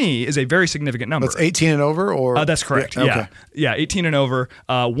that to me is a very significant number. That's 18 and over, or that's correct. Yeah, okay. Yeah, 18 and over.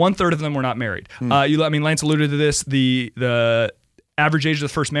 1/3 of them were not married. Lance alluded to this. The average age of the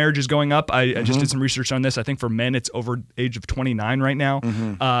first marriage is going up. I just did some research on this. I think for men it's over age of 29 right now.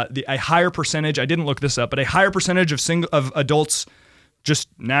 A higher percentage. I didn't look this up, but a higher percentage of adults just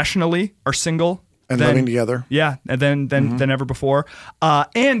nationally are single. And living together. Yeah, and than ever before.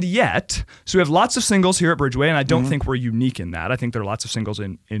 And yet, so we have lots of singles here at Bridgeway, and I don't think we're unique in that. I think there are lots of singles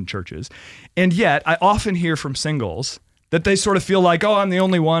in churches. And yet, I often hear from singles that they sort of feel like, oh, I'm the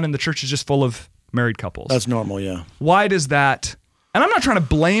only one, and the church is just full of married couples. That's normal, yeah. Why does that... And I'm not trying to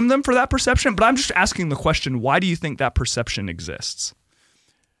blame them for that perception, but I'm just asking the question, why do you think that perception exists?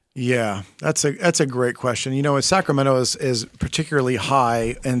 Yeah, that's a great question. Sacramento is particularly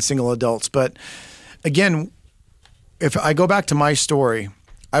high in single adults, but... Again, if I go back to my story,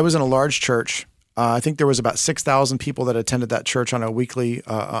 I was in a large church. I think there was about 6,000 people that attended that church on a weekly,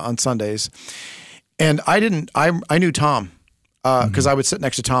 on Sundays. And I knew Tom because I would sit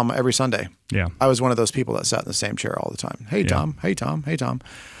next to Tom every Sunday. Yeah. I was one of those people that sat in the same chair all the time. Hey, Tom. Hey, Tom. Hey, Tom.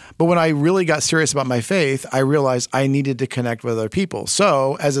 But when I really got serious about my faith, I realized I needed to connect with other people.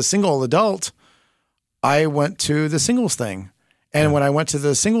 So as a single adult, I went to the singles thing. And when I went to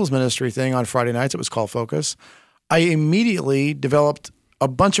the singles ministry thing on Friday nights, it was called Focus, I immediately developed a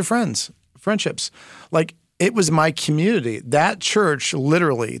bunch of friendships. Like, it was my community. That church,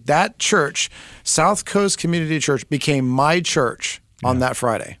 South Coast Community Church, became my church on that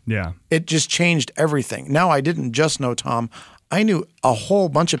Friday. Yeah. It just changed everything. Now I didn't just know Tom. I knew a whole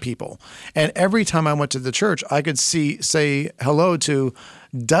bunch of people. And every time I went to the church, I could say hello to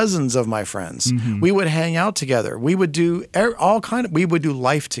dozens of my friends. We would hang out together. We would do we would do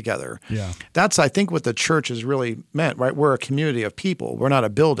life together. Yeah. That's, I think, what the church has really meant, right? We're a community of people. We're not a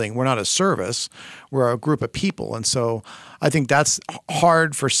building. We're not a service. We're a group of people. And so I think that's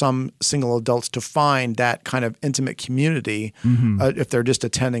hard for some single adults to find that kind of intimate community if they're just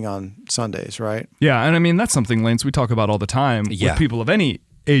attending on Sundays, right? Yeah, and I mean, that's something, Lance, we talk about all the time with people of any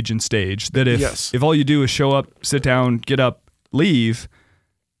age and stage, that if all you do is show up, sit down, get up, leave,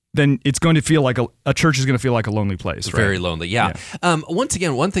 then it's going to feel like a church is going to feel like a lonely place. Right? Very lonely, yeah. Once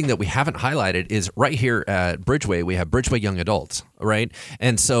again, one thing that we haven't highlighted is right here at Bridgeway, we have Bridgeway Young Adults, right?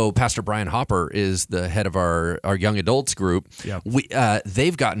 And so Pastor Brian Hopper is the head of our young adults group. Yep.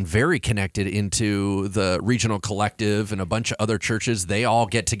 They've gotten very connected into the regional collective and a bunch of other churches. They all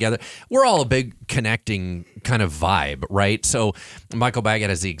get together. We're all a big connecting kind of vibe, right? So Michael Baggett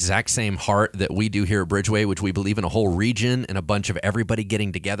has the exact same heart that we do here at Bridgeway, which we believe in a whole region and a bunch of everybody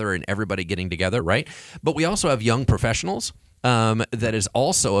getting together and everybody getting together, right? But we also have young professionals. That is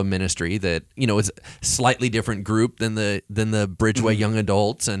also a ministry that, is a slightly different group than the Bridgeway Young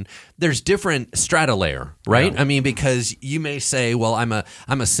Adults, and there's different strata layer, right? Yeah. I mean, because you may say, well, I'm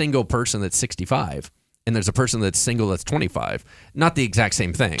a single person that's 65, and there's a person that's single that's 25. Not the exact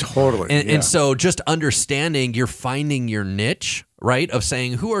same thing. Totally. And so just understanding, you're finding your niche, right? Of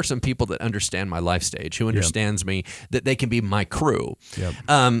saying, who are some people that understand my life stage, who understands me, that they can be my crew. Yep.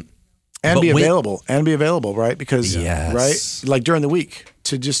 And be available, right? Because, right, like during the week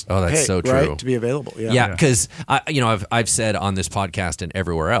to just, so true. Right, to be available. Yeah, because I've said on this podcast and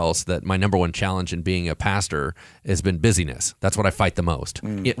everywhere else that my number one challenge in being a pastor has been busyness. That's what I fight the most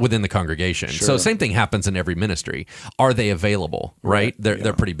within the congregation. Sure. So same thing happens in every ministry. Are they available? Right?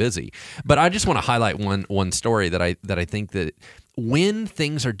 They're pretty busy. But I just want to highlight one story that I think that when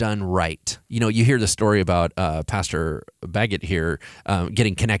things are done right, you hear the story about Pastor Baggett here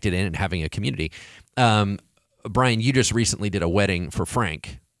getting connected in and having a community. Brian, you just recently did a wedding for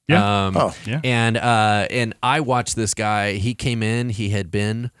Frank. Yeah. And I watched this guy. He came in. He had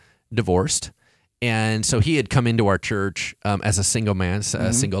been divorced, and so he had come into our church as a single man,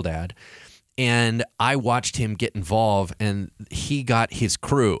 a single dad. And I watched him get involved, and he got his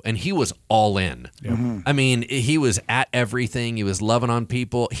crew, and he was all in. Yep. I mean, he was at everything. He was loving on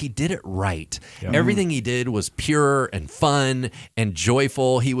people. He did it right. Yep. Everything he did was pure and fun and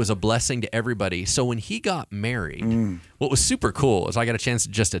joyful. He was a blessing to everybody. So when he got married, what was super cool is I got a chance to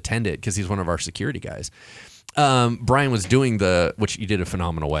just attend it because he's one of our security guys. Brian was doing which you did a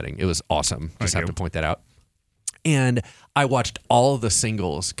phenomenal wedding. It was awesome. Just have to point that out. And I watched all of the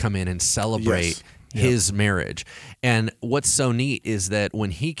singles come in and celebrate his marriage. And what's so neat is that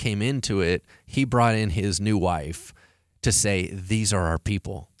when he came into it, he brought in his new wife to say, these are our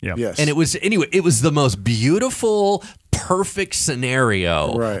people. Yeah. Yes. And it was the most beautiful, perfect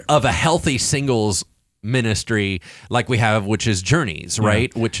scenario of a healthy singles ministry like we have, which is Journeys,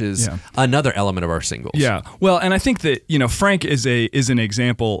 right? Which is another element of our singles. Yeah. Well, and I think that, Frank is an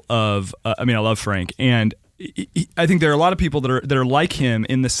example of, I love Frank, and I think there are a lot of people that are like him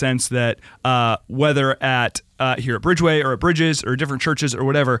in the sense that whether at here at Bridgeway or at Bridges or different churches or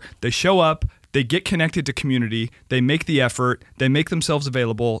whatever, they show up, they get connected to community, they make the effort, they make themselves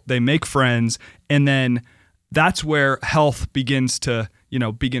available, they make friends, and then that's where health begins to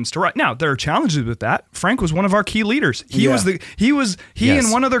rise. Now, there are challenges with that. Frank was one of our key leaders. He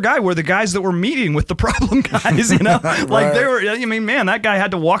and one other guy were the guys that were meeting with the problem guys, they were, that guy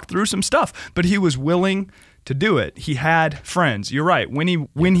had to walk through some stuff, but he was willing to do it. He had friends. You're right. When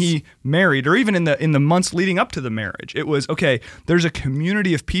he married, or even in the months leading up to the marriage, it was, okay, there's a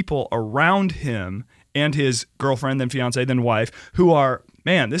community of people around him and his girlfriend, then fiance, then wife, who are,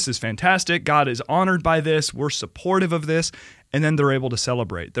 man, this is fantastic. God is honored by this. We're supportive of this. And then they're able to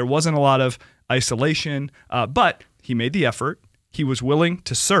celebrate. There wasn't a lot of isolation, but he made the effort. He was willing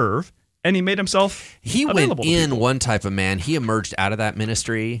to serve, and he made himself available. He went in one type of man. He emerged out of that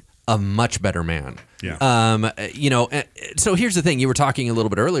ministry a much better man. Yeah. So here's the thing. You were talking a little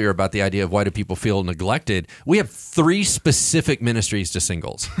bit earlier about the idea of why do people feel neglected. We have 3 specific ministries to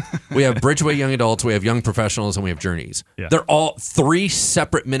singles. We have Bridgeway Young Adults, we have Young Professionals, and we have Journeys. Yeah. They're all 3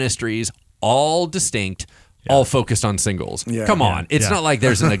 separate ministries, all distinct, all focused on singles. Yeah. Come on. It's not like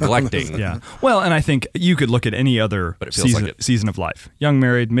there's a neglecting. Yeah. Well, and I think you could look at any other season of life. Young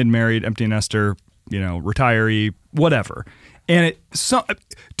married, mid-married, empty nester, retiree, whatever. And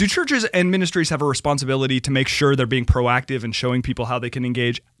do churches and ministries have a responsibility to make sure they're being proactive and showing people how they can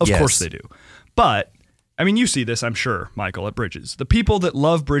engage? Of course they do. But, you see this, I'm sure, Michael, at Bridges. The people that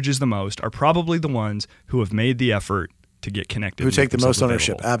love Bridges the most are probably the ones who have made the effort to get connected. Who and take make the most themselves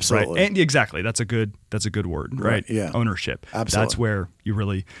ownership. available. Absolutely. Right. And exactly. That's a good word, right? Yeah. Ownership. Absolutely. That's where you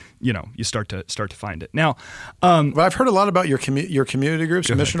really, you start to find it. Now, but I've heard a lot about your community groups,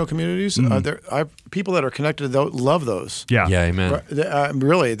 missional communities. People that are connected to those love those. yeah. Yeah, amen.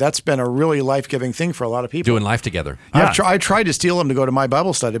 Really, that's been a really life-giving thing for a lot of people. Doing life together. Yeah. I tried to steal them to go to my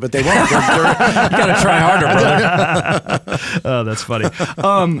Bible study, but they won't. You got to try harder, brother. Oh, that's funny.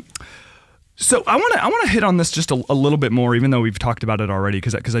 So I want to hit on this just a little bit more, even though we've talked about it already,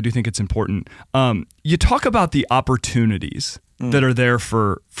 because I do think it's important. You talk about the opportunities that are there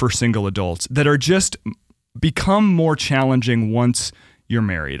for single adults that are just become more challenging once you're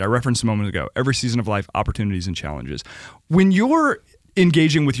married. I referenced a moment ago, every season of life, opportunities and challenges. When you're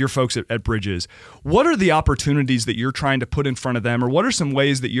engaging with your folks at Bridges, what are the opportunities that you're trying to put in front of them, or what are some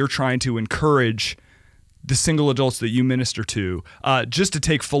ways that you're trying to encourage the single adults that you minister to, just to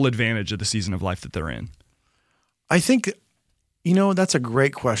take full advantage of the season of life that they're in? I think, that's a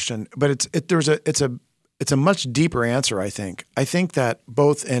great question, but it's a much deeper answer. I think that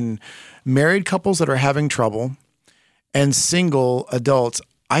both in married couples that are having trouble and single adults,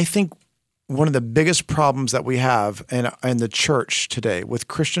 I think one of the biggest problems that we have in the church today with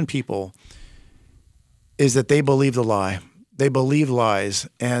Christian people is that they believe the lie. They believe lies,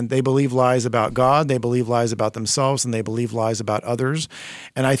 and they believe lies about God, they believe lies about themselves, and they believe lies about others.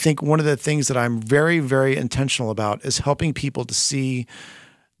 And I think one of the things that I'm very, very intentional about is helping people to see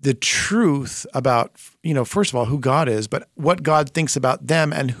the truth about, first of all, who God is, but what God thinks about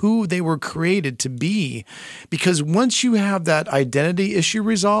them and who they were created to be. Because once you have that identity issue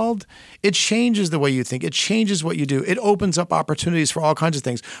resolved, it changes the way you think. It changes what you do. It opens up opportunities for all kinds of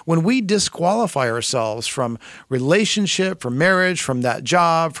things. When we disqualify ourselves from relationship, from marriage, from that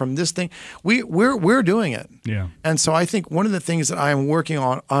job, from this thing, we're doing it. Yeah. And so I think one of the things that I am working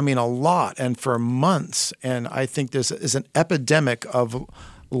on, a lot and for months, and I think this is an epidemic of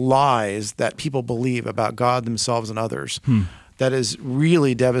lies that people believe about God, themselves, and others. That is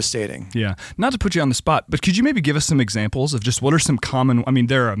really devastating. Yeah. Not to put you on the spot, but could you maybe give us some examples of just what are some common,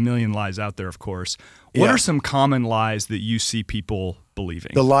 there are a million lies out there, of course. What are some common lies that you see people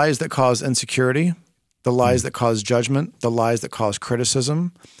believing? The lies that cause insecurity, the lies that cause judgment, the lies that cause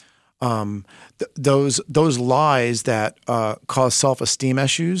criticism, those lies that cause self-esteem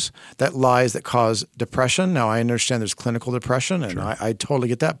issues, that lies that cause depression. Now, I understand there's clinical depression, and I totally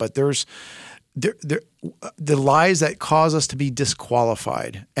get that, but there's the lies that cause us to be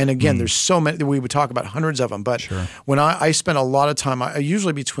disqualified. And again, there's so many, we would talk about hundreds of them, but when I spend a lot of time, I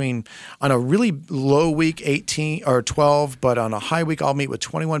usually on a really low week, 18 or 12, but on a high week, I'll meet with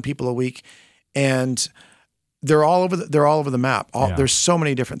 21 people a week, and they're all over the map. There's so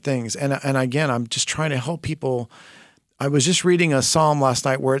many different things. And again, I'm just trying to help people. I was just reading a psalm last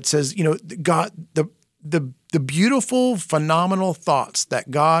night where it says, God, the beautiful, phenomenal thoughts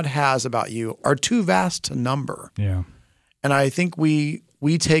that God has about you are too vast to number. Yeah. And I think we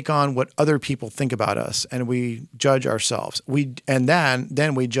take on what other people think about us, and we judge ourselves.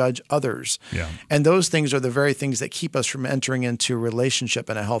 Then we judge others. Yeah. And those things are the very things that keep us from entering into relationship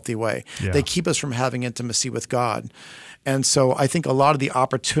in a healthy way. Yeah. They keep us from having intimacy with God. And so I think a lot of the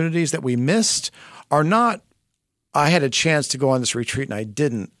opportunities that we missed are not, I had a chance to go on this retreat and I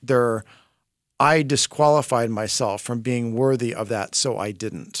didn't. I disqualified myself from being worthy of that, so I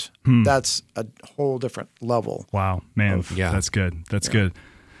didn't. That's a whole different level. Wow, man, that's good. That's good.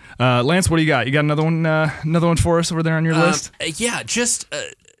 Lance, what do you got? You got another one for us over there on your list? Yeah, just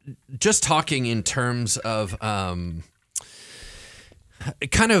talking in terms of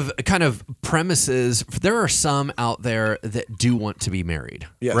kind of premises. There are some out there that do want to be married,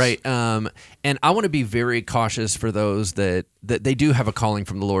 right? And I want to be very cautious for those that they do have a calling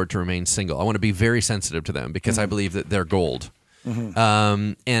from the Lord to remain single. I want to be very sensitive to them because I believe that they're gold.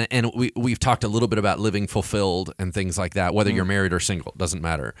 And we've talked a little bit about living fulfilled and things like that, whether you're married or single, doesn't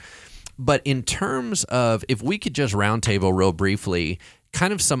matter. But in terms of, if we could just roundtable real briefly,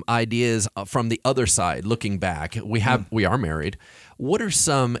 kind of some ideas from the other side, looking back, we are married. What are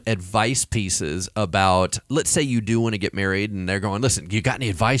some advice pieces about, let's say you do want to get married and they're going, listen, you got any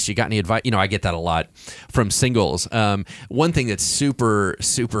advice? You got any advice? I get that a lot from singles. One thing that's super,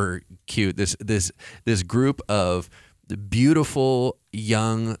 super cute, this group of beautiful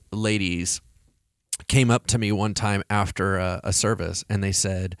young ladies came up to me one time after a service, and they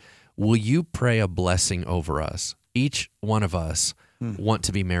said, will you pray a blessing over us? Each one of us want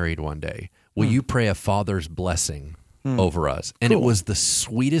to be married one day. Will you pray a father's blessing over us? And it was the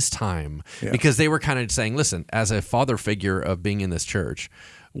sweetest time because they were kind of saying, listen, as a father figure of being in this church,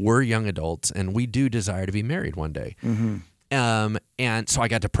 we're young adults and we do desire to be married one day. And so I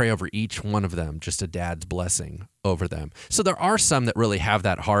got to pray over each one of them, just a dad's blessing over them. So there are some that really have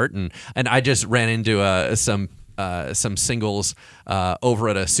that heart, and I just ran into some singles over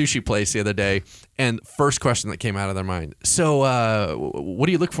at a sushi place the other day, and first question that came out of their mind, so what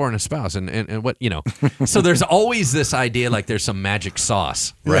do you look for in a spouse, and what, so there's always this idea like there's some magic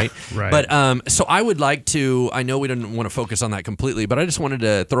sauce, right? Right. But so I would like to, I know we didn't want to focus on that completely, but I just wanted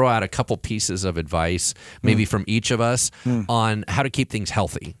to throw out a couple pieces of advice, maybe from each of us, on how to keep things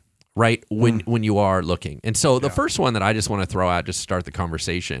healthy, right, when you are looking. And so the first one that I just want to throw out just to start the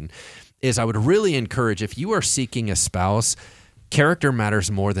conversation is I would really encourage, if you are seeking a spouse, character matters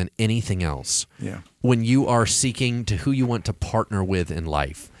more than anything else. Yeah. When you are seeking to who you want to partner with in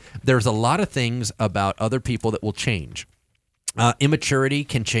life, there's a lot of things about other people that will change. Immaturity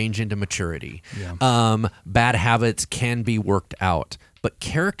can change into maturity. Yeah. Bad habits can be worked out, but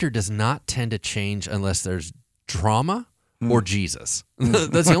character does not tend to change unless there's drama or Jesus.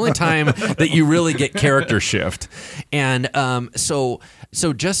 That's the only time that you really get character shift. And so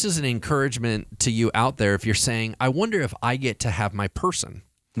just as an encouragement to you out there, if you're saying, I wonder if I get to have my person,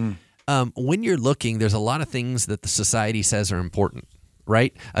 when you're looking, there's a lot of things that the society says are important,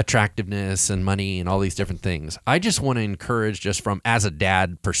 right? Attractiveness and money and all these different things. I just want to encourage, just from as a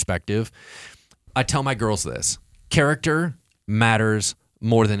dad perspective, I tell my girls this: character matters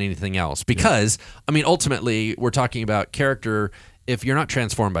more than anything else, because ultimately we're talking about character. If you're not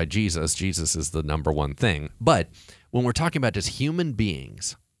transformed by Jesus, Jesus is the number one thing. But when we're talking about just human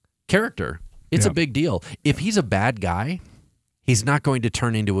beings, character, it's a big deal. If he's a bad guy, he's not going to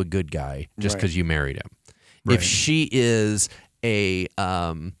turn into a good guy just because you married him. Right. If she is a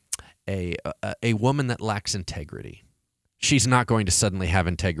woman that lacks integrity, she's not going to suddenly have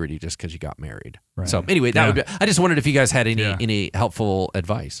integrity just because you got married. Right. So anyway, that would be, I just wondered if you guys had any helpful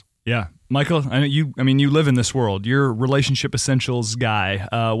advice. Yeah. Michael, I know you live in this world. You're a relationship essentials guy.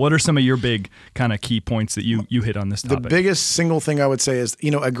 What are some of your big kind of key points that you hit on this topic? The biggest single thing I would say is,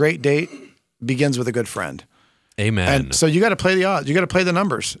 a great date begins with a good friend. Amen. And so you got to play the odds. You got to play the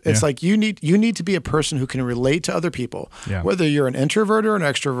numbers. It's like you need to be a person who can relate to other people, whether you're an introvert or an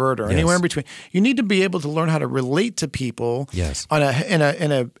extrovert or anywhere in between. You need to be able to learn how to relate to people on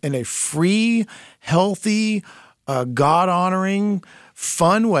in a free, healthy, God-honoring,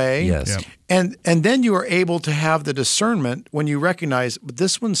 fun way. Yes. And then you are able to have the discernment when you recognize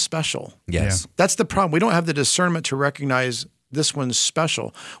this one's special. Yes. That's the problem. We don't have the discernment to recognize this one's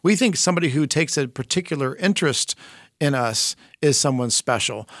special. We think somebody who takes a particular interest in us is someone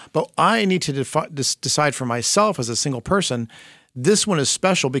special. But I need to decide for myself as a single person, this one is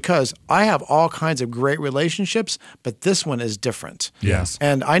special because I have all kinds of great relationships, but this one is different. Yes.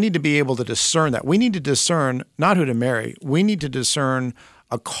 And I need to be able to discern that. We need to discern not who to marry. We need to discern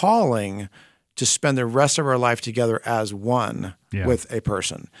a calling to spend the rest of our life together as one with a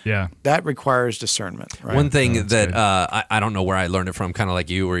person. Yeah. That requires discernment. Right? One thing that I don't know where I learned it from, kind of like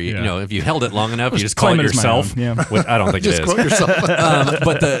you, where you know, if you held it long enough, you just call it yourself. Which I don't think it is. Quote yourself.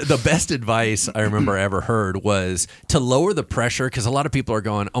 But the best advice I remember I ever heard was to lower the pressure, because a lot of people are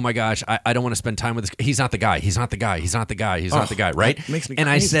going, oh my gosh, I don't want to spend time with this. He's not the guy. He's not the guy. He's not the guy. He's not the guy. Right? Makes me and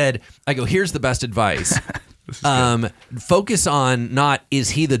crazy. I go, here's the best advice. Focus on not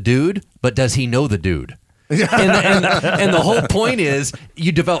is he the dude, but does he know the dude? and the whole point is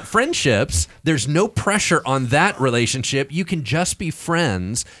you develop friendships. There's no pressure on that relationship. You can just be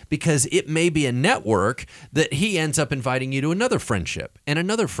friends, because it may be a network that he ends up inviting you to another friendship and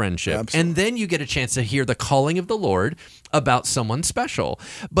another friendship. Absolutely. And then you get a chance to hear the calling of the Lord about someone special.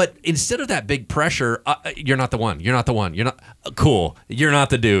 But instead of that big pressure, you're not the one. You're not the one. You're not cool. You're not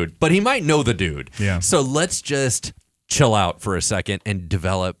the dude. But he might know the dude. Yeah. So let's just chill out for a second and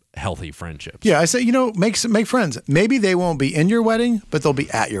develop healthy friendships. Yeah, I say, make friends. Maybe they won't be in your wedding, but they'll be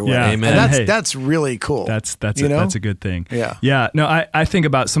at your wedding. Amen. And that's really cool. That's a good thing. Yeah. Yeah. No, I think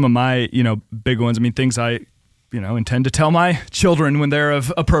about some of my, big ones. I mean, things I intend to tell my children when they're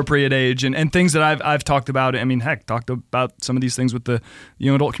of appropriate age, and things that I've talked about. I mean, heck, talked about some of these things with the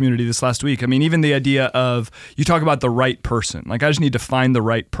young adult community this last week. I mean, even the idea of, you talk about the right person. Like, I just need to find the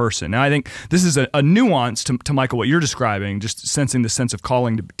right person. Now, I think this is a nuance to Michael, what you're describing, just sensing the sense of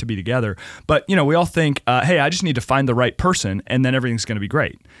calling to be together. But, we all think, hey, I just need to find the right person, and then everything's going to be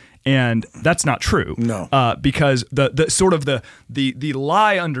great. And that's not true. No. Because the sort of the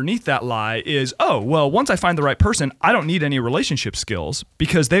lie underneath that lie is, oh, well, once I find the right person, I don't need any relationship skills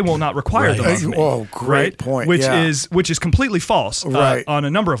because they will not require them of me. Oh, great point. Which is completely false Right. on a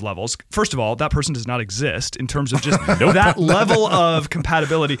number of levels. First of all, that person does not exist in terms of just that level of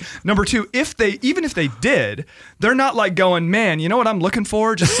compatibility. Number two, even if they did, they're not like going, man, you know what I'm looking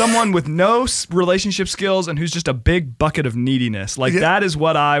for? Just someone with no relationship skills and who's just a big bucket of neediness. Like that is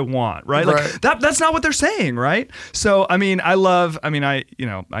what I want, right? Like that's not what they're saying, right? So I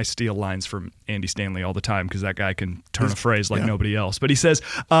steal lines from Andy Stanley all the time because that guy can turn a phrase like nobody else. But he says,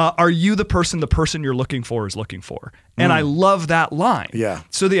 "Are you the person you're looking for is looking for?" And I love that line. Yeah.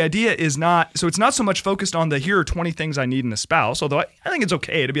 So the idea is it's not so much focused on here are 20 things I need in a spouse. Although I think it's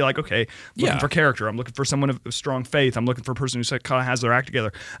okay to be like, okay, looking for character. I'm looking for someone of strong faith. I'm looking for a person who kind of has their act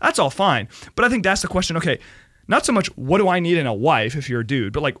together. That's all fine. But I think that's the question. Okay, not so much what do I need in a wife if you're a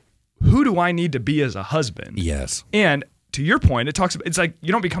dude, but like who do I need to be as a husband? Yes. And to your point, it's like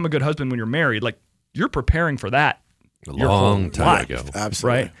you don't become a good husband when you're married. Like you're preparing for that A long time ago.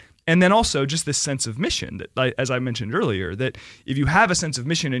 Absolutely. Right? And then also just this sense of mission that, like, as I mentioned earlier, that if you have a sense of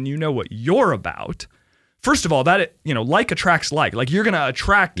mission and you know what you're about, first of all, that like attracts like. Like you're going to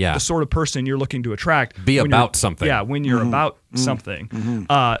attract the sort of person you're looking to attract. Be about something. Yeah, when you're about something.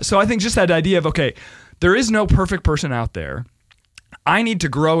 So I think just that idea of, okay, there is no perfect person out there. I need to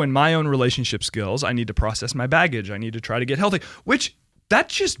grow in my own relationship skills. I need to process my baggage. I need to try to get healthy, which that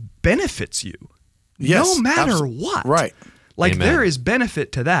just benefits you. Yes, no matter what. Right. Like Amen. there is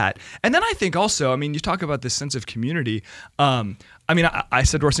benefit to that. And then I think also, you talk about this sense of community. I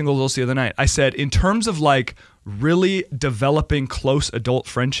said to our single adults the other night, I said, in terms of like really developing close adult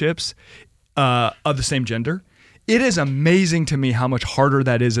friendships of the same gender, it is amazing to me how much harder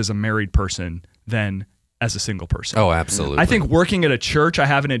that is as a married person than as a single person. Oh, absolutely. I think working at a church, I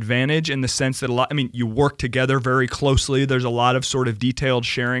have an advantage in the sense that you work together very closely. There's a lot of sort of detailed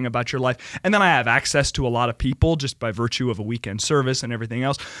sharing about your life. And then I have access to a lot of people just by virtue of a weekend service and everything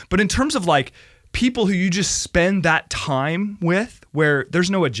else. But in terms of like people who you just spend that time with where there's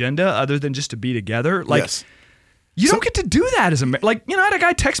no agenda other than just to be together, like you don't get to do that as I had a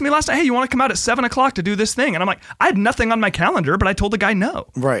guy text me last night, hey, you want to come out at 7:00 to do this thing? And I'm like, I had nothing on my calendar, but I told the guy no.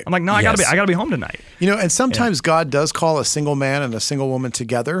 Right. I'm like, no, I gotta be home tonight. And sometimes God does call a single man and a single woman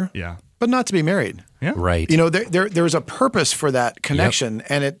together. Yeah. But not to be married. Yeah. Right. There's a purpose for that connection,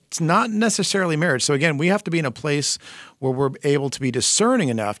 and it's not necessarily marriage. So again, we have to be in a place where we're able to be discerning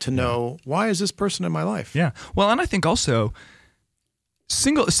enough to know, why is this person in my life? Yeah. Well, and I think also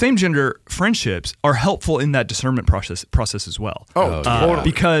same gender friendships are helpful in that discernment process as well. Oh, totally.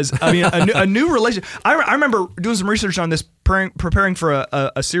 Because a new relationship. I remember doing some research on this, preparing for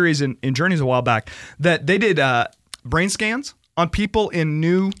a series in Journeys a while back, that they did brain scans on people in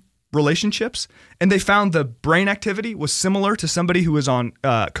new relationships, and they found the brain activity was similar to somebody who was on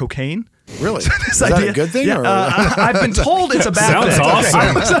cocaine. Really? Is that a good thing? Yeah, I've been told it's a bad thing. Sounds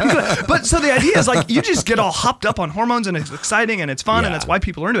awesome. But so the idea is like you just get all hopped up on hormones and it's exciting and it's fun and that's why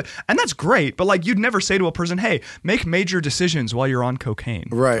people are into it. And that's great. But like you'd never say to a person, hey, make major decisions while you're on cocaine.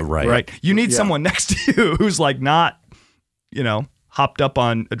 Right. You need someone next to you who's like not, hopped up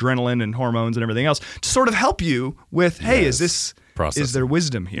on adrenaline and hormones and everything else to sort of help you with, hey, is there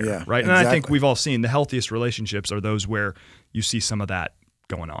wisdom here? Yeah, right. And I think we've all seen the healthiest relationships are those where you see some of that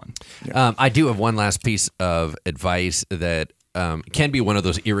going on. I do have one last piece of advice that can be one of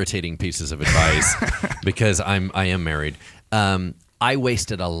those irritating pieces of advice because I am married. I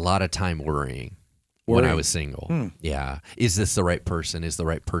wasted a lot of time worrying when I was single. Yeah. Is this the right person? Is the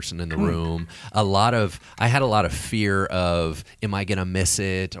right person in the room? I had a lot of fear of, am I going to miss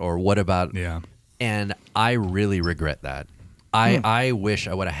it? Or what about, and I really regret that. I wish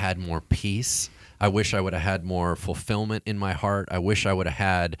I would have had more peace. I wish I would have had more fulfillment in my heart. I wish I would have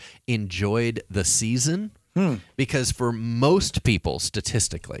had enjoyed the season because for most people,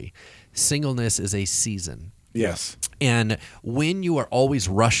 statistically, singleness is a season. Yes. And when you are always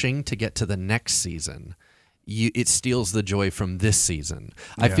rushing to get to the next season, it steals the joy from this season.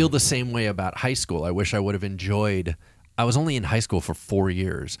 I feel the same way about high school. I wish I would have enjoyed. I was only in high school for 4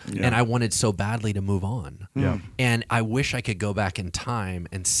 years, and I wanted so badly to move on. Yeah. And I wish I could go back in time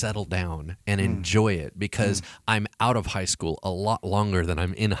and settle down and enjoy it because I'm out of high school a lot longer than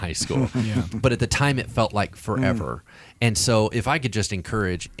I'm in high school. But at the time, it felt like forever. And so if I could just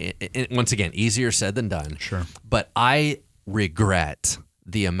encourage, once again, easier said than done. Sure. But I regret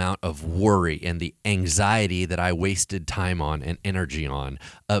the amount of worry and the anxiety that I wasted time on and energy on.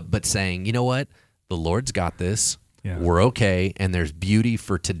 But saying, you know what? The Lord's got this. Yeah. We're okay, and there's beauty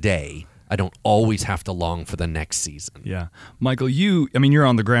for today. I don't always have to long for the next season. Yeah. Michael, you're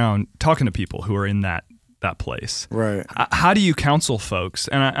on the ground talking to people who are in that place. Right. How do you counsel folks?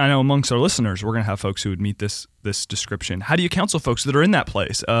 And I know amongst our listeners, we're going to have folks who would meet this description. How do you counsel folks that are in that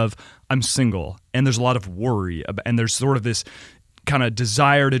place of, I'm single, and there's a lot of worry, and there's sort of this kind of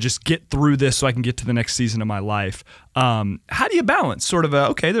desire to just get through this so I can get to the next season of my life? How do you balance sort of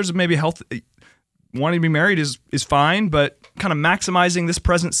there's maybe health, wanting to be married is fine, but kind of maximizing this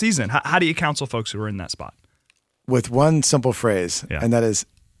present season? How do you counsel folks who are in that spot? With one simple phrase, and that is,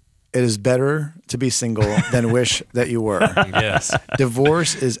 it is better to be single than wish that you were. Yes.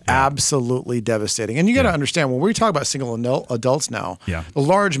 Divorce is absolutely devastating. And you got to understand, when we talk about single adults now, a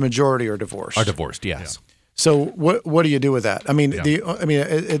large majority are divorced. Yes. Yeah. So what do you do with that? I mean,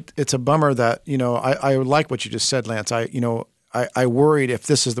 it's a bummer that, I like what you just said, Lance. I worried if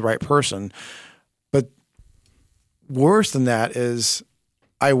this is the right person. But worse than that is,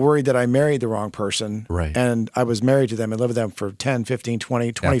 I worried that I married the wrong person. Right. And I was married to them and lived with them for 10, 15,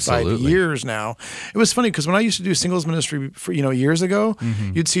 20, 25 Absolutely. years now. It was funny because when I used to do singles ministry for, years ago,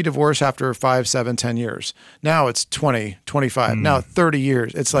 you'd see divorce after 5, 7, 10 years. Now it's 20, 25, now 30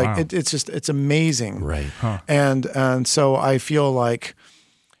 years. It's like, it's amazing. Right. Huh. And so I feel like,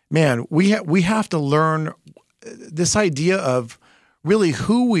 man, we have to learn this idea of really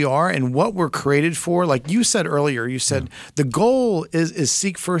who we are and what we're created for. Like you said earlier, the goal is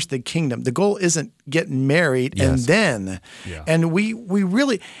seek first the kingdom. The goal isn't get married and then. Yeah. And we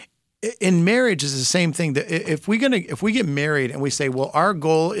really, in marriage is the same thing. That if we get married and we say, well, our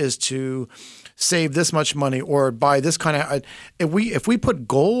goal is to save this much money or buy this kind of, if we put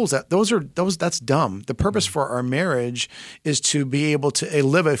goals that's dumb. The purpose for our marriage is to be able to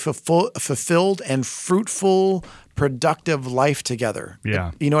live a fulfilled and fruitful, productive life together.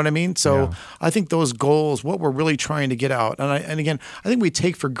 Yeah. You know what I mean? So I think those goals, what we're really trying to get out. And again, I think we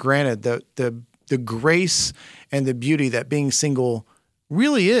take for granted the grace and the beauty that being single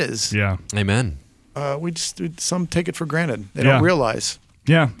really is. Yeah. Amen. Some take it for granted. They don't realize.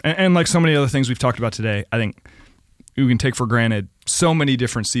 Yeah. And like so many other things we've talked about today, I think we can take for granted so many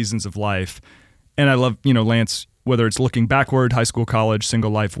different seasons of life. And I love, Lance, whether it's looking backward, high school, college, single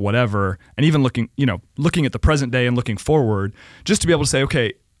life, whatever, and even looking at the present day and looking forward, just to be able to say,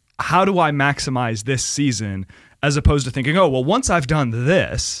 okay, how do I maximize this season, as opposed to thinking, oh, well, once I've done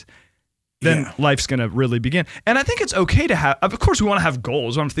this, then life's going to really begin. And I think it's okay to have, of course, we want to have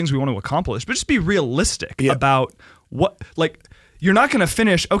goals, we want things we want to accomplish, but just be realistic about what, like, you're not going to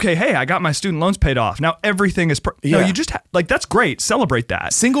finish, okay, hey, I got my student loans paid off. Now everything is, no, you just, that's great. Celebrate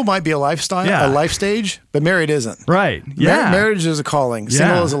that. Single might be a lifestyle, a life stage, but married isn't. Right. Yeah. Marriage is a calling.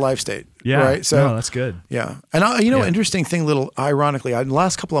 Single is a life state. Yeah. Right. So no, that's good. Yeah. And interesting thing, little ironically, in the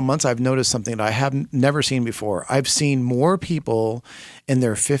last couple of months, I've noticed something that I have never seen before. I've seen more people in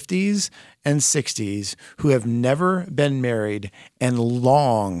their 50s and 60s who have never been married and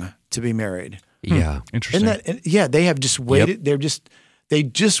long to be married. Yeah. Interesting. They have just waited. They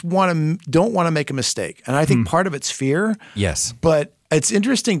just don't want to make a mistake. And I think part of it's fear. Yes. But it's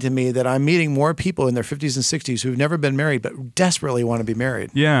interesting to me that I'm meeting more people in their 50s and 60s who've never been married but desperately want to be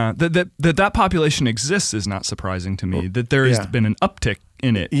married. Yeah. That population exists is not surprising to me. That there has been an uptick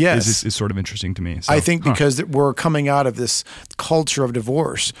in it is sort of interesting to me. So, I think because we're coming out of this culture of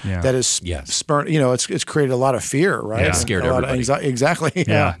divorce that is spurred, it's created a lot of fear, right? Yeah. It scared everybody. Exactly.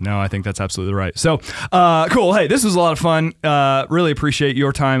 Yeah. No, I think that's absolutely right. So, cool. Hey, this was a lot of fun. Really appreciate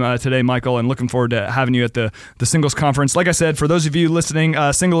your time today, Michael, and looking forward to having you at the Singles Conference. Like I said, for those of you listening,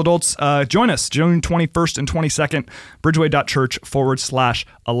 single adults, join us June 21st and 22nd,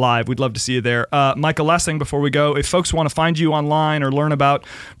 bridgeway.church/alive. We'd love to see you there. Michael, last thing before we go, if folks want to find you online or learn about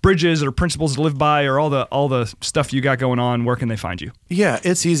Bridges or principles to live by or all the stuff you got going on, where can they find you? Yeah,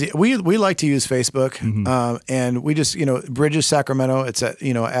 it's easy. We like to use Facebook, and we just Bridges Sacramento. It's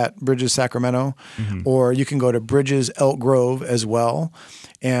at Bridges Sacramento, or you can go to Bridges Elk Grove as well.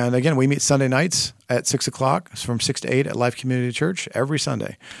 And again, we meet Sunday nights at 6:00 from 6 to 8 at Life Community Church every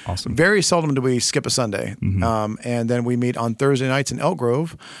Sunday. Awesome. Very seldom do we skip a Sunday. And then we meet on Thursday nights in Elk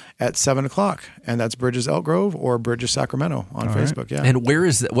Grove at 7:00, and that's Bridges Elk Grove or Bridges Sacramento on Facebook. Yeah. And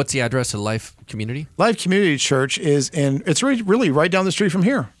what's the address of Life Community? Life Community Church it's really right down the street from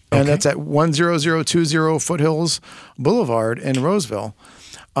here. And that's at 10020 Foothills Boulevard in Roseville.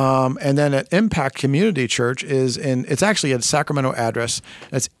 And then at Impact Community Church it's actually a Sacramento address.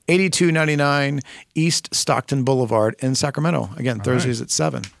 That's 8299 East Stockton Boulevard in Sacramento. Again, Thursdays at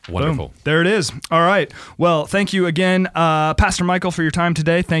 7. Wonderful. Boom. There it is. All right. Well, thank you again, Pastor Michael, for your time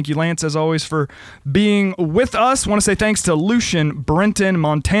today. Thank you, Lance, as always, for being with us. Want to say thanks to Lucian, Brenton,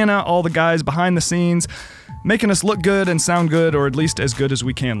 Montana, all the guys behind the scenes. making us look good and sound good, or at least as good as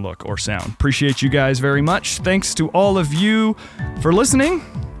we can look or sound. Appreciate you guys very much. Thanks to all of you for listening.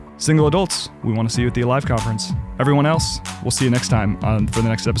 Single adults, we want to see you at the Alive Conference. Everyone else, we'll see you next time for the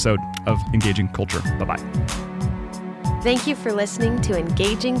next episode of Engaging Culture. Bye-bye. Thank you for listening to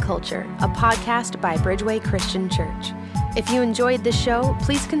Engaging Culture, a podcast by Bridgeway Christian Church. If you enjoyed the show,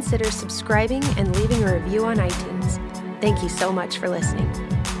 please consider subscribing and leaving a review on iTunes. Thank you so much for listening.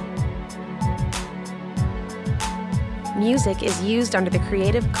 Music is used under the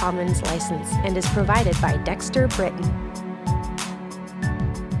Creative Commons license and is provided by Dexter Britton.